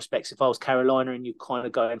in some respects. If I was Carolina and you kind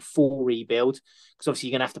of going full rebuild, because obviously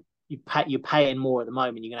you're going to have to you're paying more at the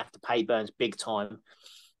moment. You're going to have to pay Burns big time.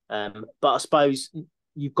 But I suppose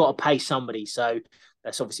you've got to pay somebody, so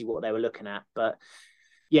that's obviously what they were looking at. But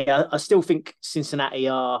yeah, I still think Cincinnati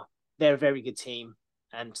they're a very good team,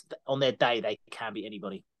 and on their day they can beat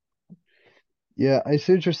anybody. Yeah, it's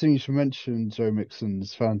interesting you should mention Joe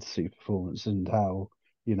Mixon's fantasy performance and how,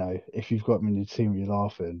 if you've got him in your team, you're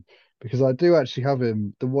laughing. Because I do actually have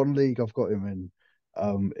him. The one league I've got him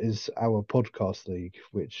in is our podcast league,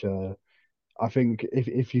 which I think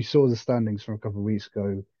if you saw the standings from a couple of weeks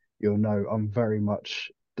ago, you'll know I'm very much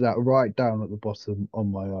that right down at the bottom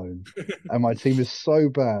on my own. And my team is so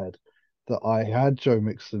bad that I had Joe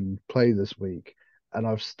Mixon play this week and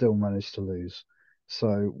I've still managed to lose.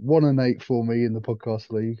 So 1-8 for me in the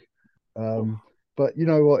podcast league. Um, but you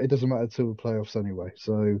know what? It doesn't matter till the playoffs anyway.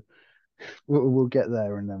 So we'll get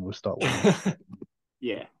there and then we'll start winning.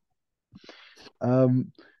 Yeah.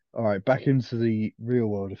 Um, all right, back into the real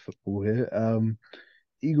world of football here.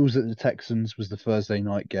 Eagles at the Texans was the Thursday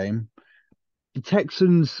night game. The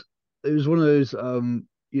Texans, it was one of those,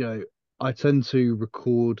 I tend to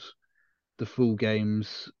record the full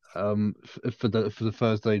games for the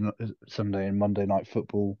Thursday, Sunday, and Monday night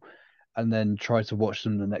football, and then try to watch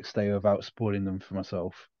them the next day without spoiling them for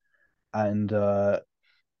myself. And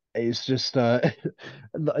it's just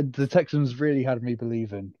the Texans really had me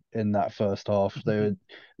believing in that first half.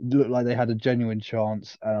 Looked like they had a genuine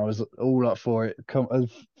chance, and I was all up for it.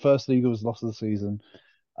 First Eagles lost of the season,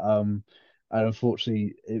 and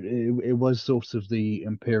unfortunately, it was sort of the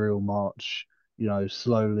Imperial March.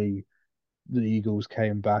 Slowly the Eagles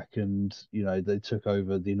came back, and they took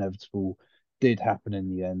over. The inevitable did happen in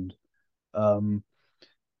the end. Um,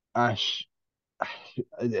 Ash,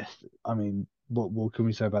 I mean, what can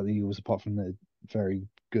we say about the Eagles apart from the very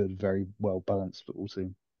good, very well balanced football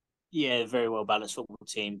team? Yeah, very well balanced football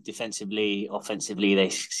team. Defensively, offensively, they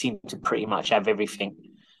seem to pretty much have everything.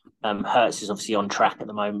 Hurts is obviously on track at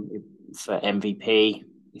the moment for MVP.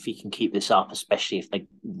 If he can keep this up, especially if they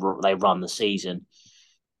run the season,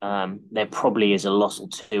 there probably is a loss or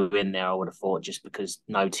two in there. I would have thought just because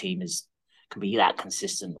no team can be that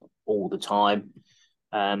consistent all the time.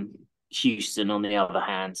 Houston, on the other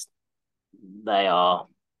hand, they are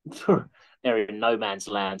they're in no man's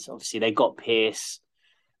land. Obviously, they got Pierce,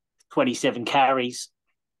 27 carries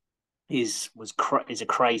is a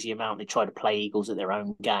crazy amount. They try to play Eagles at their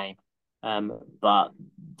own game, but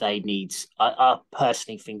they need. I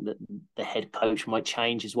personally think that the head coach might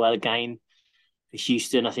change as well again for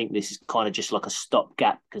Houston. I think this is kind of just like a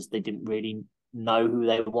stopgap because they didn't really know who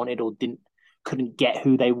they wanted or couldn't get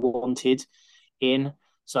who they wanted in.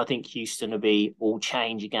 So I think Houston will be all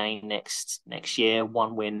change again next year.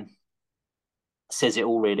 One win says it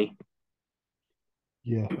all, really.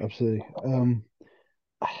 Yeah, absolutely.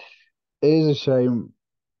 It is a shame.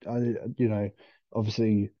 I, you know,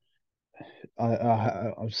 obviously.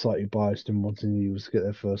 I'm slightly biased in wanting the Eagles to get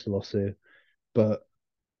their first loss here, but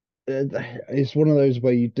it's one of those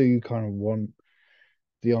where you do kind of want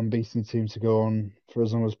the unbeaten team to go on for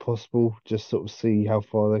as long as possible, just sort of see how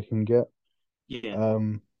far they can get. Yeah.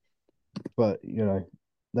 Um, but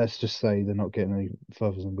let's just say they're not getting any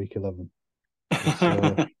further than week 11. It's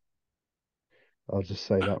I'll just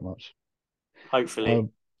say that much. Hopefully.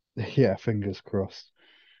 Um, yeah, fingers crossed.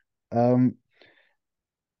 Um,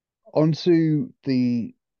 onto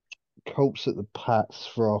the Colts at the Pats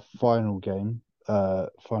for our final game,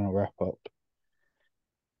 final wrap up.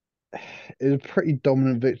 It was a pretty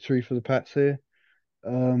dominant victory for the Pats here.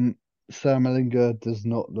 Um, Sam Ellinger does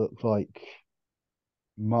not look like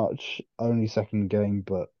much, only second game,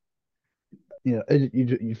 but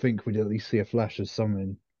you think we'd at least see a flash of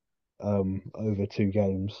something over 2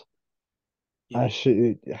 games. Yeah.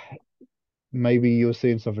 Actually, maybe you're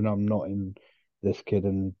seeing something I'm not in this kid,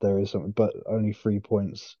 and there is something, but only 3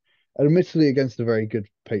 points. Admittedly, against a very good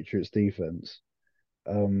Patriots defense,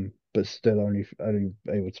 but still only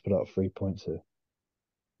able to put up 3 points here.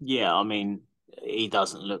 Yeah, I mean, he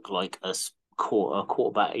doesn't look like a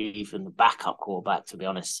quarterback, even the backup quarterback, to be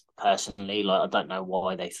honest, personally. Like, I don't know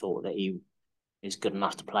why they thought that he is good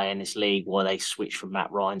enough to play in this league, why they switched from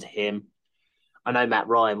Matt Ryan to him. I know Matt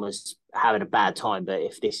Ryan was having a bad time, but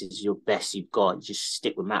if this is your best you've got, just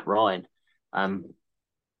stick with Matt Ryan. Um,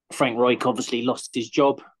 Frank Reich obviously lost his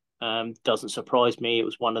job. Doesn't surprise me. It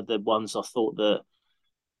was one of the ones I thought that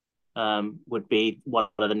would be one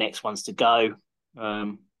of the next ones to go.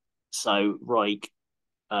 Um, so Reich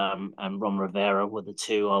and Ron Rivera were the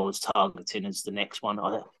two I was targeting as the next one.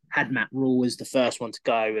 I had Matt Rule as the first one to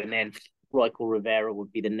go, and then Reich or Rivera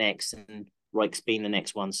would be the next, and Reich's been the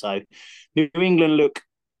next one. So New England look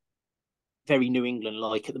very New England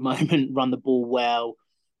like at the moment, run the ball well,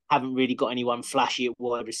 haven't really got anyone flashy at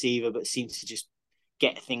wide receiver, but seem to just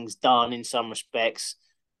get things done in some respects.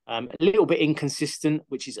 A little bit inconsistent,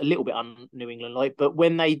 which is a little bit un-New England like, but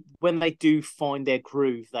when they do find their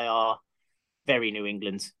groove, they are very New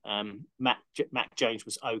England. Mac Jones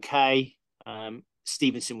was okay.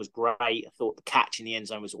 Stevenson was great. I thought the catch in the end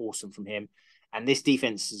zone was awesome from him, and this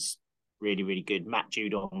defense is really really good. Matt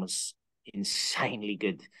Judon was insanely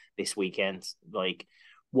good this weekend. Like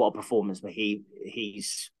what a performance! But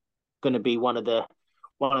he's going to be one of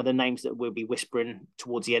the names that we'll be whispering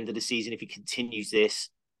towards the end of the season if he continues this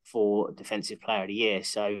for Defensive Player of the Year.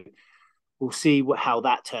 So we'll see how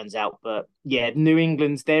that turns out. But yeah, New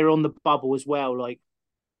England's they're on the bubble as well. Like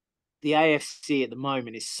the AFC at the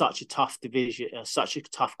moment is such a tough division, such a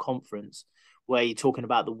tough conference where you're talking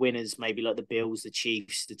about the winners, maybe like the Bills, the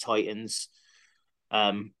Chiefs, the Titans,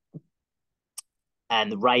 um,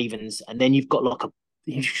 and the Ravens, and then you've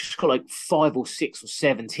just got like 5 or 6 or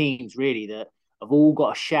 7 teams really that have all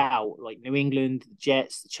got a shout, like New England, the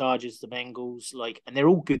Jets, the Chargers, the Bengals, like, and they're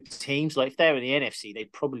all good teams. Like if they're in the NFC,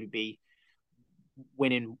 they'd probably be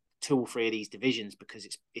winning 2 or 3 of these divisions because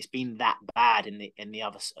it's been that bad in the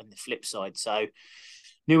flip side. So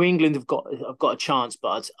New England have got a chance,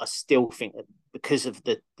 but I still think that because of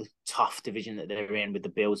the tough division that they're in with the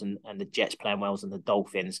Bills and the Jets playing well and the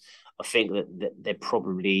Dolphins, I think that they're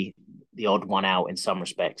probably the odd one out in some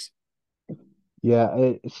respects.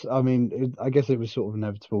 Yeah, I mean, I guess it was sort of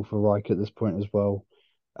inevitable for Reich at this point as well.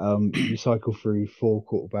 You cycle through 4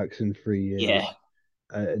 quarterbacks in 3 years. Yeah,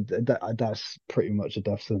 That's pretty much a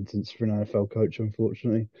death sentence for an NFL coach,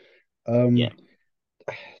 unfortunately. Um, yeah,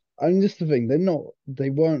 and just the thing, they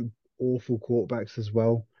weren't awful quarterbacks as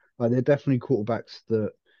well. Like they're definitely quarterbacks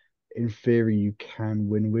that, in theory, you can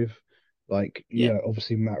win with. Like, yeah,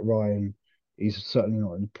 obviously Matt Ryan, he's certainly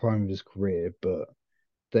not in the prime of his career, but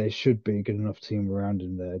there should be a good enough team around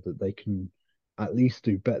him there that they can at least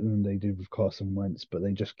do better than they did with Carson Wentz, but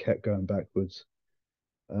they just kept going backwards.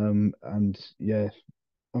 And yeah,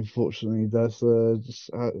 unfortunately, that's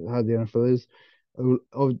just how the NFL is.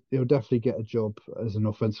 He'll definitely get a job as an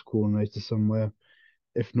offensive coordinator somewhere,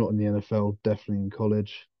 if not in the NFL, definitely in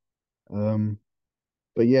college. Um,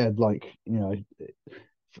 but yeah, like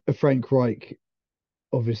Frank Reich,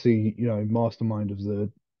 obviously, mastermind of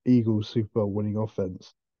the Eagles Super Bowl winning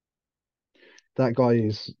offense. That guy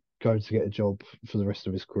is going to get a job for the rest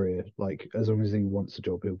of his career. Like as long as he wants a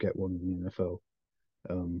job, he'll get one in the NFL.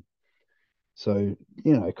 Um, so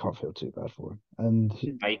I can't feel too bad for him.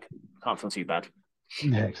 And Make can't feel too bad.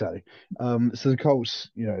 yeah, exactly. So the Colts,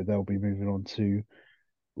 they'll be moving on to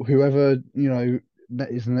whoever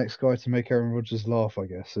is the next guy to make Aaron Rodgers laugh. I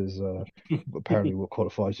guess is apparently what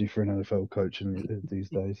qualifies you for an NFL coach these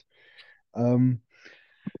days. Um,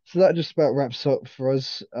 so that just about wraps up for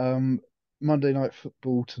us. Monday Night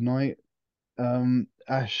Football tonight.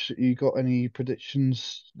 Ash, you got any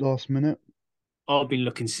predictions last minute? I've been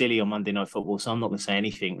looking silly on Monday Night Football, so I'm not going to say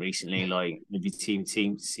anything recently. Like maybe teams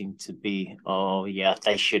seem to be, oh yeah,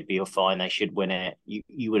 they should be or fine, they should win it.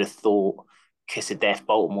 You would have thought kiss of death,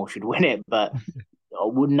 Baltimore should win it, but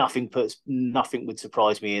nothing would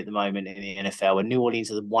surprise me at the moment in the NFL. And New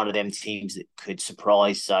Orleans are one of them teams that could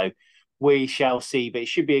surprise. So we shall see. But it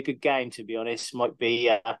should be a good game, to be honest. Might be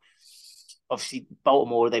obviously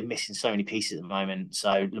Baltimore. They're missing so many pieces at the moment.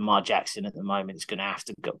 So Lamar Jackson at the moment is going to have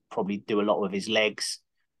to probably do a lot with his legs.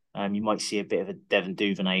 You might see a bit of a Devin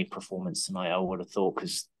Duvernay performance tonight, I would have thought,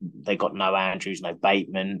 because they got no Andrews, no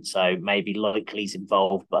Bateman, so maybe Likely's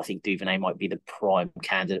involved, but I think Duvernay might be the prime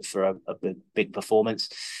candidate for a big performance.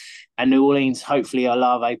 And New Orleans, hopefully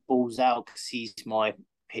Olave balls out because he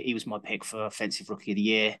was my pick for offensive rookie of the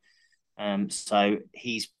year. So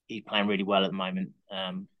he's playing really well at the moment,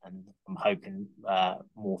 and I'm hoping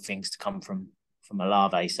more things to come from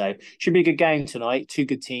Olave. So should be a good game tonight. Two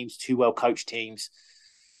good teams, two well coached teams,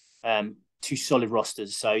 two solid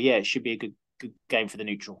rosters. So yeah, it should be a good game for the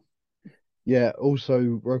neutral. Yeah,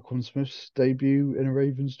 also Roquan Smith's debut in a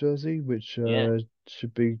Ravens jersey, which Yeah,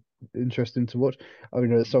 should be interesting to watch. I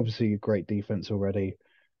mean, it's obviously a great defense already.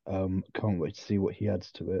 Can't wait to see what he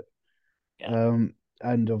adds to it. yeah,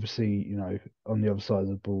 And obviously, on the other side of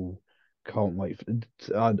the ball, can't wait for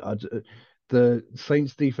the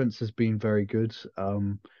Saints defense has been very good.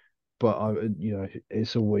 But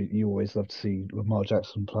it's always you always love to see Lamar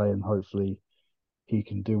Jackson play, and hopefully he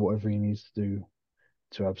can do whatever he needs to do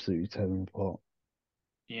to absolutely tear them apart.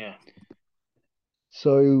 yeah.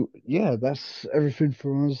 So yeah, that's everything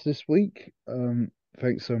from us this week.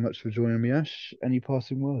 Thanks so much for joining me, Ash. Any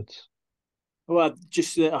passing words? Well,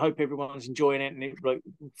 just I hope everyone's enjoying it, and like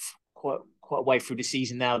quite a way through the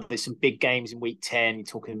season now. There's some big games in week 10. You're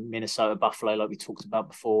talking Minnesota, Buffalo, like we talked about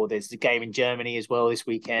before. There's the game in Germany as well this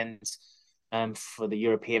weekend, for the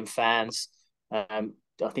European fans.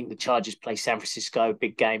 I think the Chargers play San Francisco,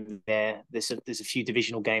 big game there. There's a few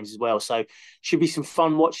divisional games as well, so should be some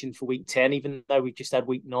fun watching for week 10. Even though we just had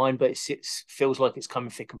week 9, but it feels like it's coming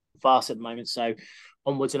thick and fast at the moment. So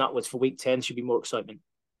onwards and upwards for week 10 should be more excitement.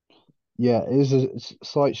 Yeah, it is a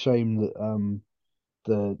slight shame that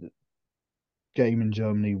the game in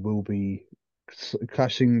Germany will be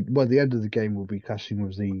clashing. Well, the end of the game will be clashing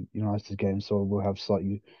with the United game, so we'll have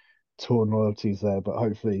slightly torn loyalties there. But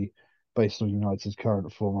hopefully, based on United's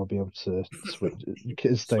current form, I'll be able to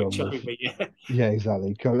stay on Switch with. over, yeah. Yeah,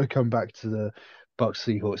 exactly. Come back to the Bucks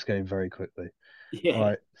Seahawks game very quickly. All Yeah.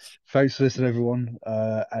 right. Thanks for listening, everyone.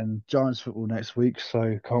 And Giants football next week,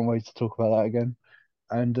 so can't wait to talk about that again.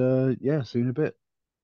 And yeah, see you in a bit.